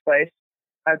stakes place.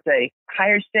 I'd say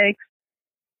higher stakes.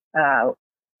 A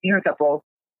couple.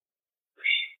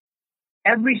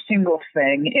 Every single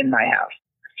thing in my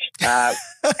house.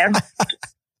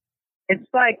 It's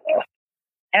like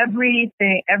every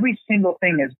single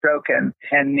thing is broken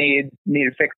and need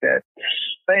to fix it.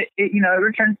 But it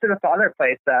returns to the father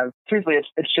place of truthfully,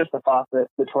 it's just the faucet,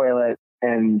 the toilet,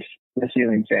 and the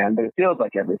ceiling fan, but it feels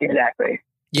like everything. Exactly.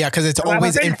 Yeah, because it's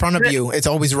always in front of you. It's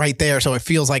always right there, so it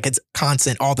feels like it's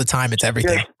constant all the time. It's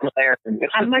everything. It's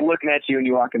just looking at you when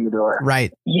you walk in the door.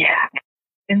 Right. Yeah.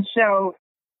 And so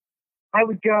I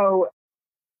would go,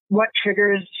 what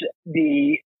triggers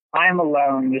the I'm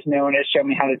alone, there's no one to show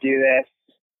me how to do this.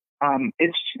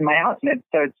 It's my house.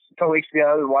 So it's a couple weeks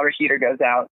ago, the water heater goes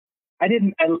out. I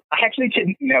actually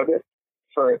didn't notice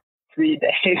for 3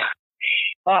 days.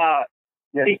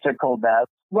 It's a cold bath.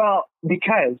 Well,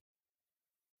 because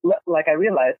like I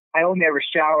realized I only ever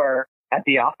shower at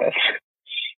the office.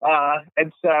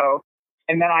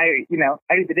 And then I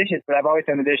do the dishes, but I've always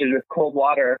done the dishes with cold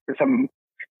water for some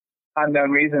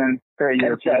unknown reason. Very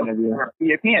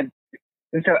European.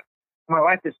 And so my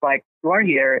wife is like, the water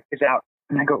heater is out.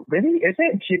 And I go, really? Is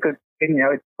it? And she goes,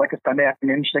 it's like a Sunday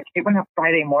afternoon. She's like, it went up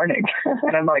Friday morning.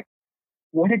 And I'm like,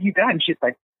 what have you done? She's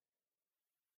like,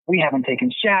 we haven't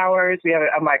taken showers.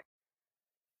 I'm like,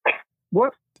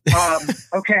 what?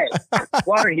 Okay.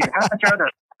 Water heater. How much are those?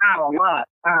 A lot.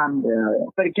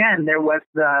 But again, there was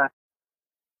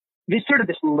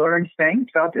this learned thing,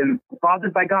 felt and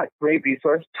fathered by God, great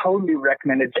resource, totally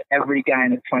recommended to every guy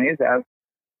in his 20s.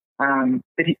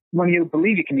 When you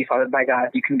believe you can be fathered by God,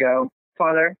 you can go,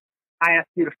 Father, I ask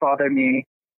you to father me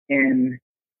in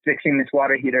fixing this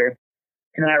water heater.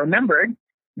 And I remembered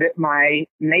that my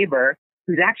neighbor,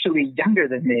 who's actually younger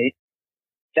than me,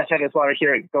 just had his water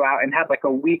heater go out and had like a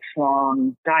weeks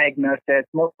long diagnosis,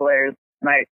 multiple layers.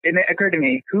 And it occurred to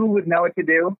me, who would know what to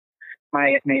do?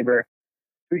 My neighbor,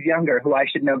 who's younger, who I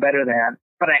should know better than.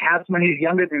 But I have someone who's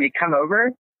younger than me come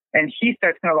over, and he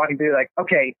starts kind of walking through like,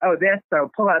 okay, so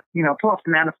pull off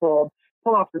the manifold,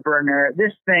 pull off the burner.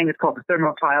 This thing is called the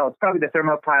thermopile. It's probably the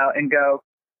thermopile, and go,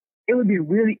 it would be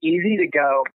really easy to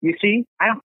go, you see,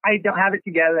 I don't have it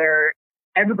together.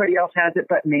 Everybody else has it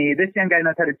but me. This young guy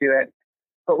knows how to do it.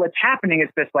 But what's happening is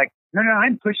this like, no,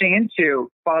 I'm pushing into,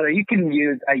 Father, you can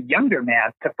use a younger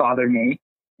man to father me,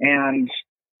 and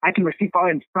I can receive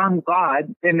fathering from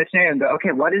God in this scenario and go,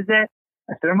 okay, what is it?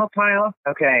 A thermopile?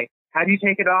 Okay. How do you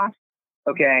take it off?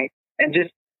 Okay. And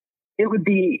just, it would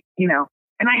be, and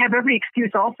I have every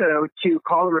excuse also to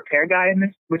call a repair guy in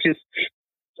this, which is,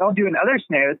 I'll do in other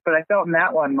scenarios, but I felt in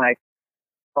that one, like,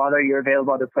 Father, you're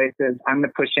available other places. I'm going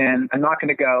to push in. I'm not going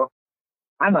to go,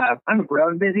 I'm a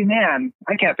grown, busy man.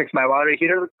 I can't fix my water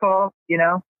heater. Let's call,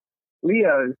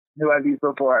 Leo's, who I've used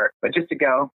before. But just to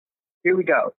go, here we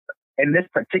go. In this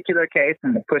particular case,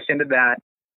 I'm going to push into that.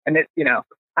 And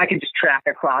I could just track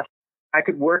across. I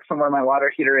could work from where my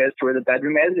water heater is to where the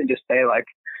bedroom is and just say like,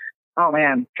 oh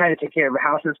man, trying to take care of a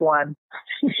house is one.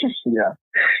 Yeah.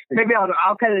 Maybe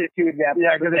I'll cut it to that.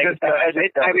 Yeah, but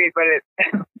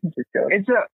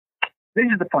this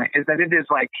is the point, is that it is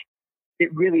like, it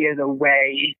really is a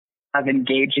way of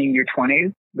engaging your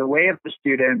 20s, the way of the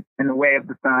student and the way of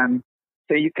the son.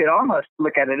 So you could almost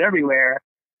look at it everywhere.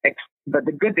 But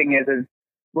the good thing is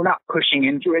we're not pushing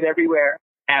into it everywhere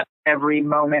at every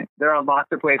moment. There are lots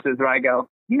of places where I go,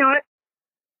 you know what?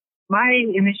 My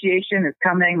initiation is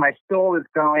coming. My soul is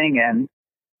going. And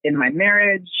in my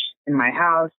marriage, in my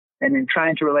house, and in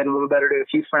trying to relate a little better to a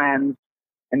few friends.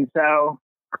 And so,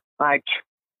 like,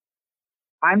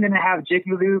 I'm going to have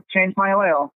Jiffy Lube change my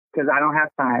oil because I don't have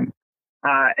time.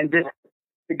 And just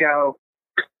to go,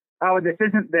 oh, this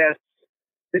isn't this.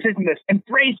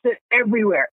 Embrace it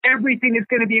everywhere. Everything is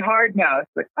going to be hard now.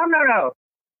 It's like, oh, no.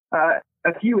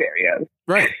 A few areas.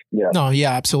 Right. Yeah. No,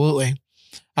 yeah, absolutely.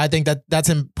 I think that's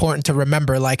important to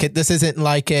remember. Like, this isn't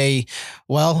like okay,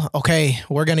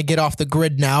 we're going to get off the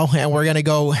grid now and we're going to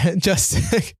go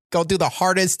just go do the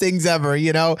hardest things ever,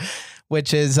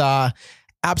 which is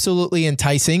absolutely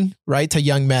enticing, right, to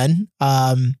young men.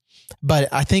 But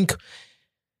I think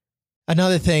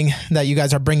Another thing that you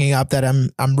guys are bringing up that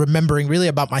I'm remembering really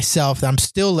about myself that I'm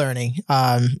still learning,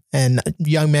 and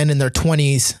young men in their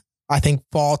 20s, I think,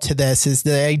 fall to this, is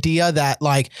the idea that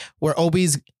like we're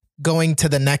always going to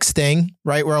the next thing,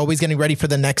 right? We're always getting ready for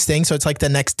the next thing. So it's like the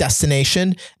next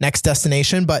destination.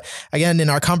 But again, in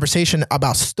our conversation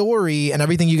about story and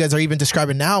everything you guys are even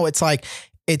describing now, it's like,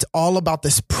 it's all about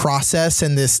this process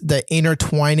and the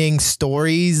intertwining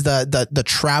stories, the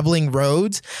traveling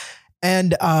roads.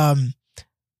 And,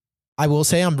 I will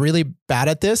say I'm really bad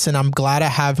at this, and I'm glad I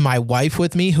have my wife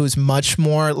with me who's much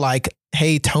more like,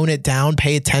 hey, tone it down,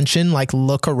 pay attention, like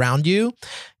look around you.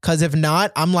 Cause if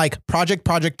not, I'm like project.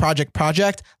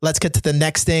 Let's get to the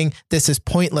next thing. This is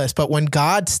pointless. But when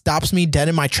God stops me dead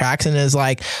in my tracks and is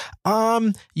like,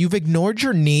 you've ignored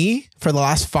your knee for the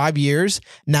last 5 years.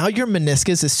 Now your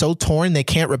meniscus is so torn, they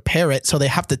can't repair it. So they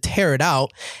have to tear it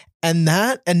out. And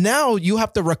now you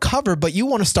have to recover, but you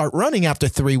want to start running after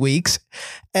 3 weeks.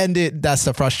 And that's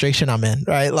the frustration I'm in,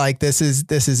 right? Like this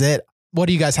is it. What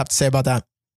do you guys have to say about that?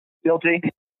 Guilty.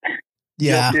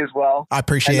 Yeah. Guilty as well. I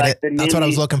appreciate it. That's what I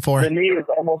was looking for. The knee is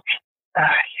almost,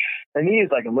 the knee is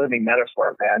like a living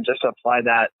metaphor, man. Just apply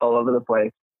that all over the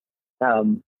place.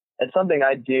 It's something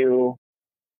I do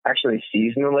actually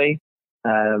seasonally,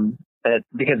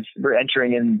 because we're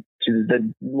entering into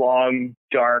the long,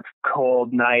 dark,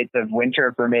 cold nights of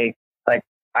winter for me. Like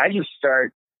I just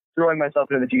start throwing myself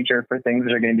into the future for things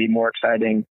that are going to be more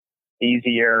exciting,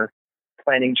 easier,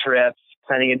 planning trips,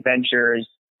 planning adventures.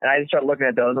 And I just start looking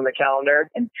at those on the calendar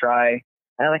and I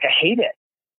hate it.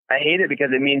 I hate it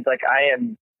because it means like I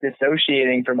am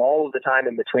dissociating from all of the time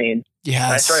in between. Yes.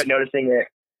 And I started noticing it.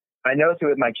 I noticed it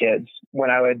with my kids when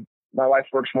my wife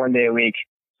works 1 day a week.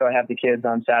 So I have the kids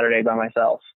on Saturday by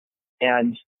myself,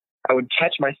 and I would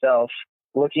catch myself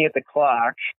looking at the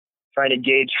clock, trying to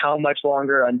gauge how much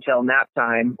longer until nap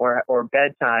time or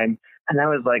bedtime. And I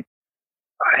was like,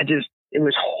 it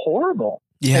was horrible.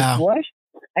 Yeah. Like, what?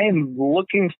 I am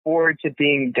looking forward to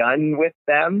being done with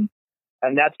them.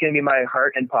 And that's going to be my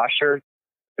heart and posture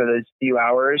for those few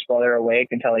hours while they're awake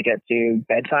until I get to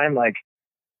bedtime. Like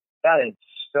that is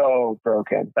so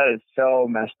broken. That is so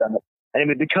messed up.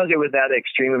 And because it was that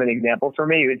extreme of an example for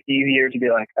me, it was easier to be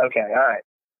like, okay, all right,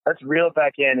 let's reel it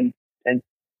back in and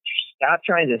stop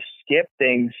trying to skip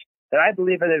things that I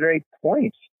believe are the very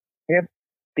point.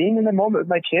 Being in the moment with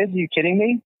my kids, are you kidding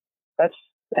me? That's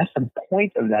the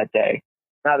point of that day,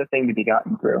 not a thing to be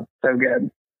gotten through. So good.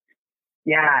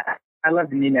 Yeah, I love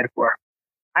the knee metaphor.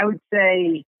 I would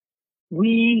say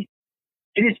it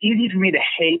is easy for me to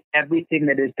hate everything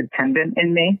that is dependent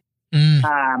in me.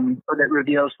 Or that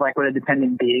reveals like what a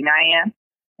dependent being I am.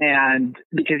 And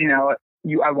because,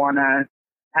 I want to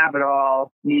have it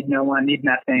all, need no one, need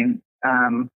nothing. But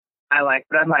I'm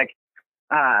like,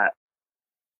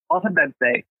 also I'd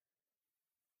say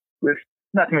with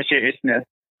nothing but seriousness,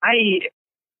 I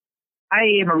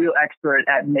am a real expert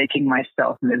at making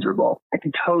myself miserable. I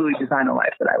can totally design a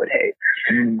life that I would hate.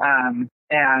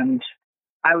 And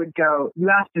I would go, you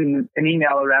asked in an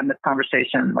email around this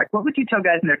conversation, like, what would you tell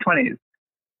guys in their 20s?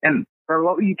 Or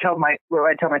what would I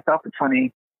tell myself at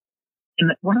 20?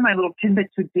 And one of my little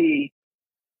tidbits would be,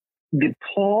 the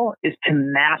pull is to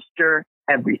master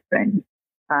everything.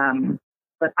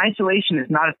 But isolation is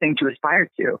not a thing to aspire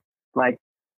to. Like,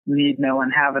 need no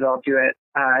one, have it all, do it.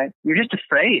 You're just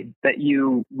afraid that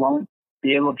you won't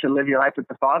be able to live your life with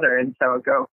the Father. And so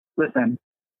go, listen,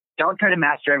 don't try to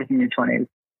master everything in your 20s.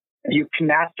 If you can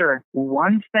master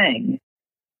one thing,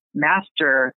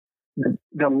 master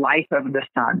the life of the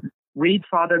Son. Read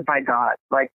Fathered by God.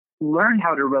 Like, learn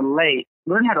how to relate,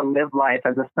 learn how to live life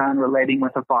as a son relating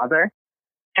with a father.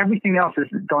 Everything else is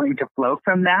going to flow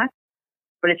from that.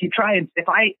 But if you try, in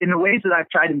the ways that I've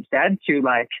tried instead to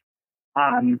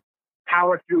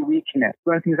power through weakness,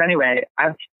 learn things anyway,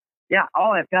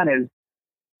 all I've done is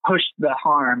push the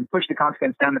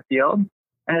consequence down the field,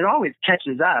 and it always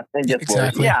catches up and just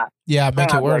exactly. Worse. Yeah,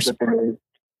 make it worse.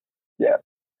 Yeah.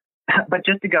 But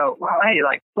just to go, hey,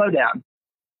 slow down,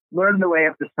 learn the way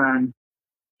of the Son,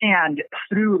 and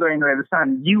through learning the way of the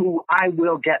Son, I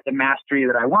will get the mastery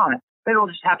that I want. But it'll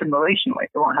just happen relationally.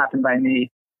 It won't happen by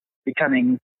me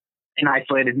becoming an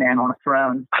isolated man on a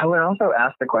throne. I would also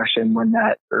ask the question when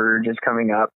that urge is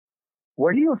coming up, what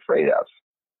are you afraid of?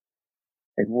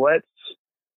 Like, what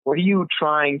are you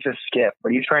trying to skip?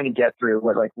 What are you trying to get through?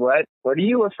 What are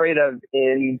you afraid of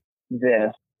in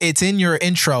this? It's in your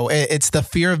intro. It's the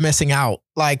fear of missing out.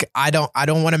 Like, I don't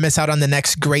want to miss out on the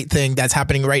next great thing that's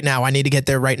happening right now. I need to get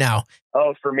there right now.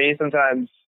 Oh, for me, sometimes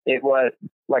it was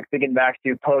like thinking back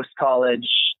to post-college,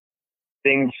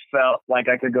 things felt like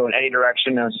I could go in any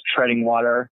direction. I was treading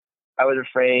water. I was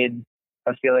afraid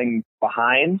of feeling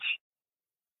behind,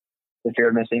 the fear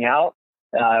of missing out.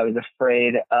 I was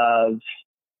afraid of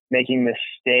making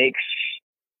mistakes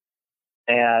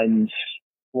and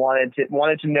wanted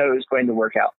to know it was going to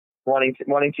work out.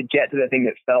 Wanting to get to the thing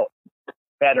that felt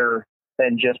better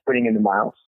than just putting in the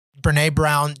miles. Brene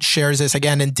Brown shares this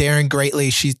again in Daring Greatly.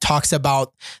 She talks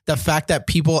about the fact that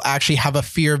people actually have a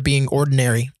fear of being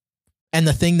ordinary. And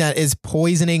the thing that is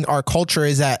poisoning our culture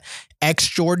is that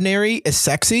extraordinary is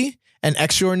sexy and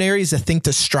extraordinary is a thing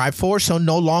to strive for. So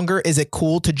no longer is it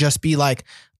cool to just be like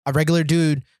a regular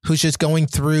dude who's just going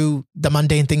through the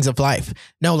mundane things of life.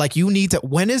 No, like you need to,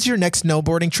 when is your next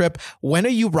snowboarding trip? When are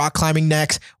you rock climbing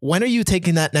next? When are you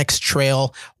taking that next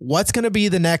trail? What's going to be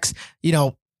the next,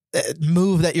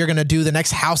 move that you're going to do, the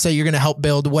next house that you're going to help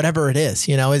build, whatever it is,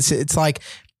 it's like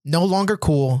no longer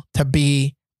cool to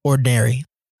be ordinary.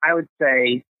 I would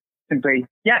say simply,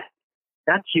 yes,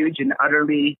 that's huge and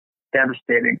utterly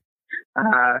devastating.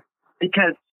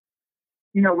 Because,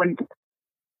 when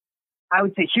I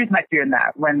would say, here's my fear in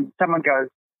that, when someone goes,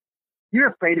 you're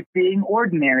afraid of being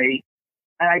ordinary.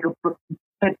 And I go, but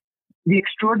the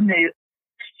extraordinary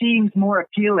seems more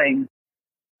appealing.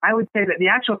 I would say that the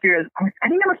actual fear is, I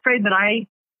think I'm afraid that I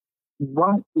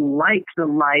won't like the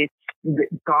life that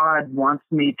God wants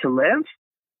me to live.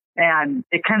 And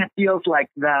it kind of feels like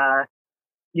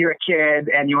you're a kid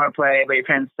and you want to play, but your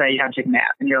parents say you have to take a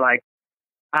nap. And you're like,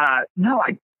 no,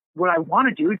 what I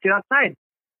want to do is get outside.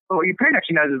 But what your parent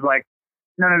actually knows is like,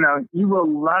 no, you will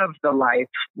love the life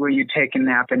where you take a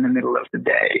nap in the middle of the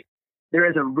day. There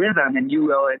is a rhythm and you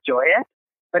will enjoy it.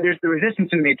 But there's the resistance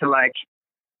in me to like,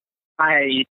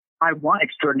 I want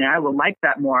extraordinary. I will like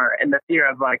that more. And the fear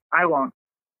of like, I won't,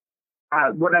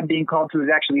 what I'm being called to is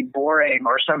actually boring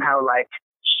or somehow like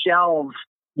shelve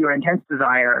your intense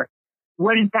desire.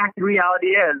 What in fact the reality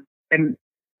is, and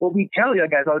what we tell you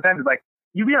guys all the time is like,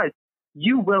 you realize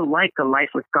you will like a life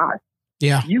with God.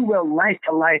 Yeah. You will like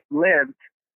a life lived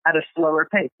at a slower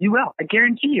pace. You will. I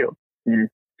guarantee you. Mm.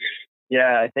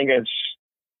 Yeah, I think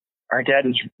our dad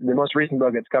is the most recent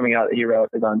book that's coming out that he wrote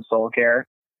is on soul care.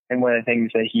 And one of the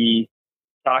things that he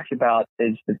talks about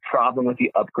is the problem with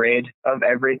the upgrade of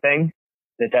everything.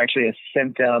 That's actually a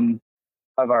symptom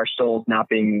of our souls not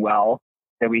being well,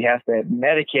 that we have to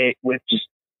medicate with just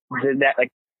that, like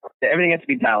everything has to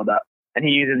be dialed up. And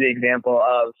he uses the example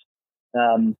of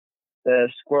the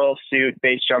squirrel suit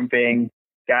base jumping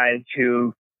guys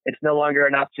who it's no longer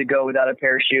enough to go without a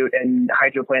parachute and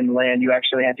hydroplane to land. You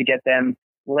actually have to get them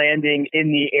landing in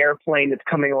the airplane that's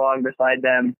coming along beside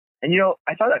them. And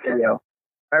I saw that video.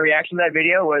 My reaction to that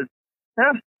video was,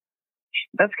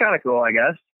 that's kind of cool, I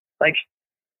guess. Like,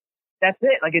 that's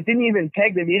it. Like, it didn't even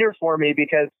peg the meter for me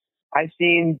because I've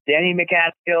seen Danny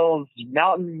McCaskill's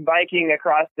mountain biking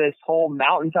across this whole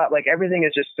mountaintop. Like, everything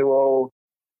is just so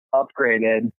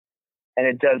upgraded, and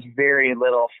it does very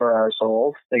little for our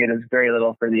souls. Like, it does very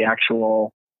little for the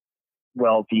actual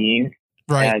well-being.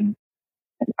 Right. And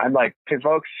I'm like, to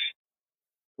folks,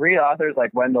 read authors like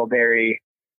Wendell Berry,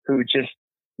 who just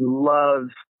they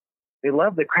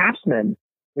love the craftsman.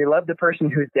 They love the person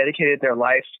who's dedicated their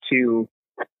life to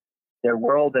their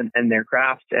world and their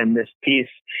craft and this piece.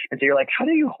 And so you're like, how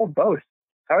do you hold both?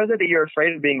 How is it that you're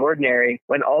afraid of being ordinary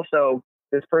when also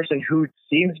this person who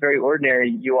seems very ordinary,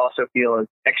 you also feel is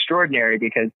extraordinary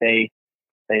because they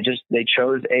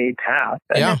chose a path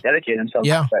and they dedicated themselves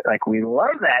to it. Like, we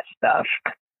love that stuff.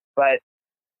 But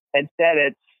instead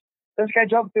it's, this guy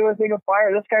jumped through a thing of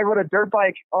fire. This guy rode a dirt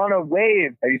bike on a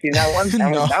wave. Have you seen that one?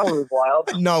 No. That one was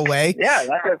wild. No way. Yeah,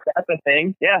 that's a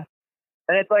thing. Yeah.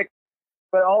 And it's like,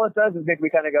 but all it does is make me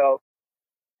kind of go,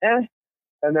 and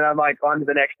then I'm like on to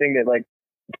the next thing that like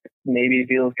maybe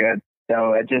feels good.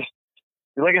 So it just,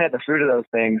 you're looking at the fruit of those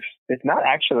things. It's not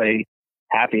actually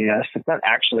happiness. It's not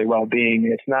actually well-being.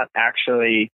 It's not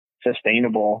actually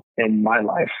sustainable in my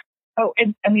life. Oh,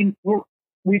 and I mean,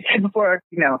 we've said before,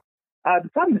 the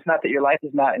problem is not that your life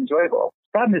is not enjoyable.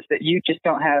 The problem is that you just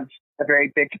don't have a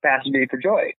very big capacity for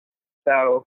joy.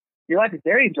 So your life is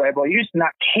very enjoyable. You're just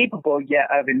not capable yet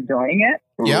of enjoying it.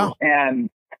 Yeah. And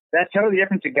that's totally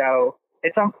different to go.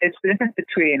 It's the difference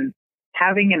between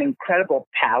having an incredible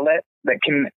palate that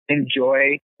can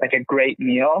enjoy like a great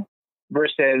meal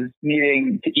versus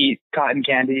needing to eat cotton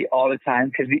candy all the time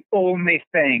because the only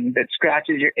thing that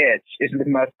scratches your itch is the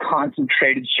most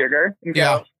concentrated sugar. And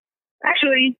go,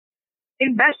 actually,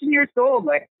 invest in your soul.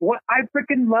 Like, what I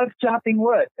freaking love chopping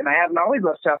wood, and I haven't always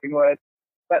loved chopping wood,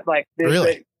 but like,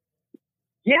 really,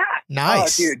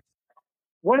 nice, dude.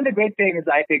 One of the great things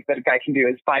I think that a guy can do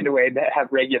is find a way to have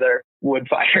regular wood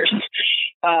fires.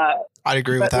 I'd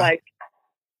agree with that. Like,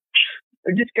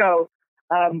 just go,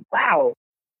 wow.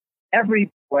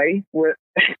 Every boy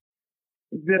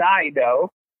that I know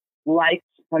liked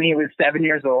when he was 7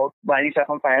 years old, lighting stuff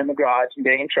on fire in the garage and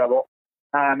getting in trouble.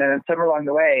 And then somewhere along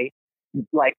the way,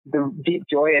 like the deep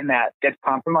joy in that gets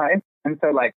compromised. And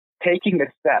so like taking the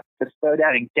step to slow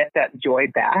down and get that joy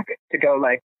back, to go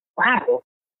like, wow,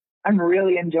 I'm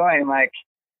really enjoying like,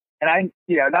 and I,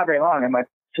 not very long, I'm like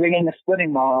swinging the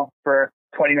splitting maul for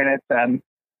 20 minutes and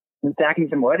stacking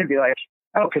some wood and be like,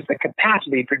 oh, because the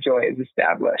capacity for joy is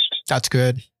established. That's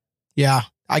good. Yeah.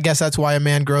 I guess that's why a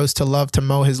man grows to love to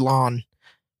mow his lawn.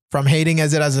 From hating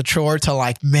it as a chore to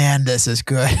like, man, this is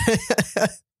good.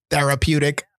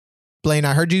 Therapeutic. Blaine,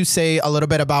 I heard you say a little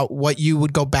bit about what you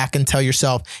would go back and tell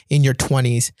yourself in your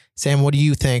 20s. Sam, what do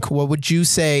you think? What would you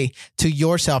say to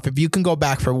yourself if you can go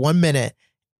back for 1 minute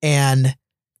and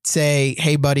say,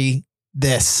 hey, buddy,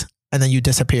 this, and then you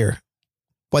disappear?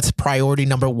 What's priority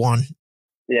number one?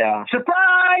 Yeah.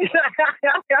 Surprise!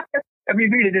 I mean,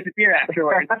 you're going to disappear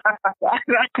afterwards.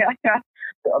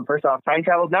 First off, time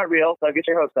travel is not real, so get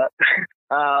your hopes up.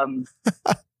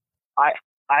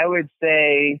 I would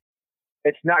say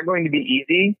it's not going to be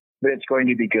easy, but it's going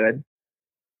to be good.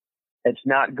 It's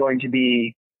not going to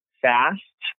be fast,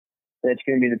 but it's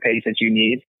going to be the pace that you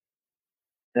need.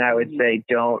 And I would say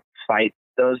don't fight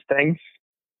those things.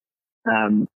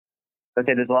 I'd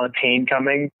say there's a lot of pain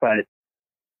coming, but it's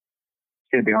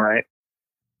going to be all right.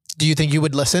 Do you think you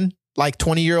would listen? Like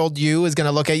 20-year-old you is going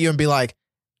to look at you and be like,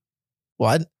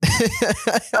 what?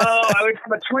 I would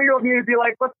have a 20-year-old me to be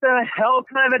like, what the hell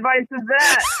kind of advice is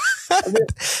that?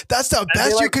 That's the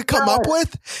best you could come up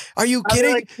with? Are you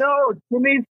kidding? Like, no, give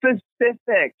me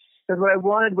specifics. Because what I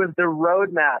wanted was the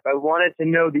roadmap. I wanted to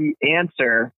know the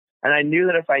answer. And I knew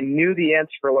that if I knew the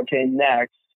answer for what came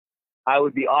next, I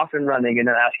would be off and running and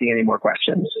not asking any more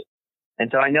questions. And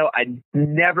so I know I'd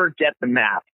never get the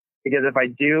map. Because if I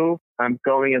do, I'm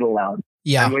going it alone.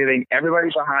 Yeah. I'm leaving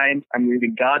everybody behind. I'm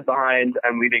leaving God behind.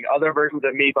 I'm leaving other versions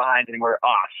of me behind, and we're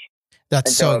off.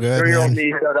 That's so good. If 30-year-old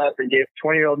me showed up and gave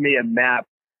 20-year-old me a map,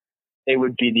 it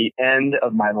would be the end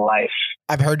of my life.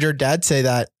 I've heard your dad say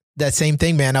that same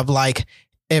thing, man, of like,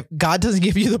 if God doesn't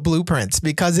give you the blueprints,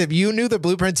 because if you knew the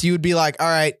blueprints, you would be like, all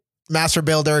right, master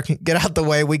builder, get out the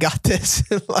way. We got this.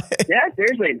 Like, yeah,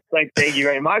 seriously. Like, thank you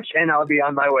very much. And I'll be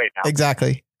on my way now.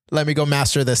 Exactly. Let me go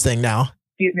master this thing now.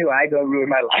 Excuse me while I go ruin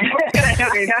my life. I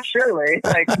mean, surely.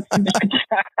 Like,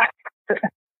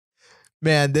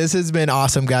 man, this has been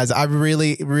awesome, guys. I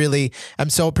really, really am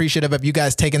so appreciative of you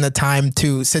guys taking the time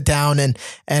to sit down and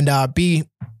be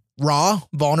raw,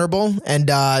 vulnerable, and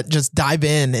just dive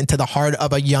into the heart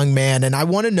of a young man. And I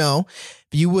want to know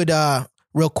if you would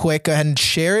real quick go ahead and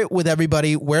share it with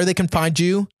everybody, where they can find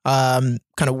you, kind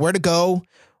of where to go,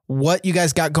 what you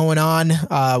guys got going on,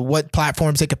 what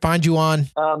platforms they can find you on.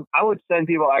 I would send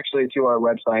people actually to our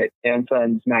website,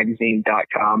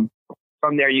 andsonsmagazine.com.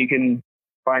 From there, you can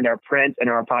find our print and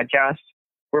our podcast.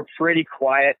 We're pretty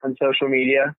quiet on social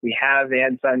media. We have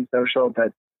Anson Social,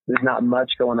 but there's not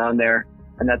much going on there,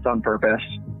 and that's on purpose.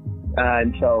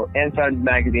 And so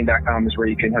ansonsmagazine.com is where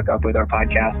you can hook up with our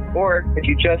podcast. Or if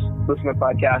you just listen to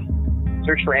podcasts,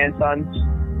 search for Ansons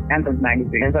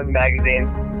Magazine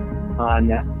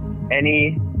on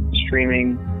any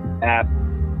streaming app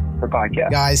for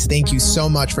podcasts. Guys, thank you so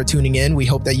much for tuning in. We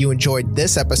hope that you enjoyed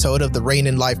this episode of the Reign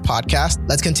in Life podcast.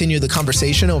 Let's continue the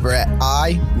conversation over at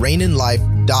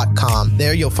iReigninLife.com.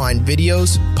 There you'll find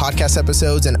videos, podcast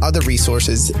episodes, and other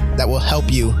resources that will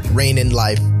help you reign in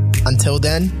life. Until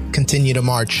then, continue to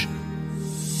march.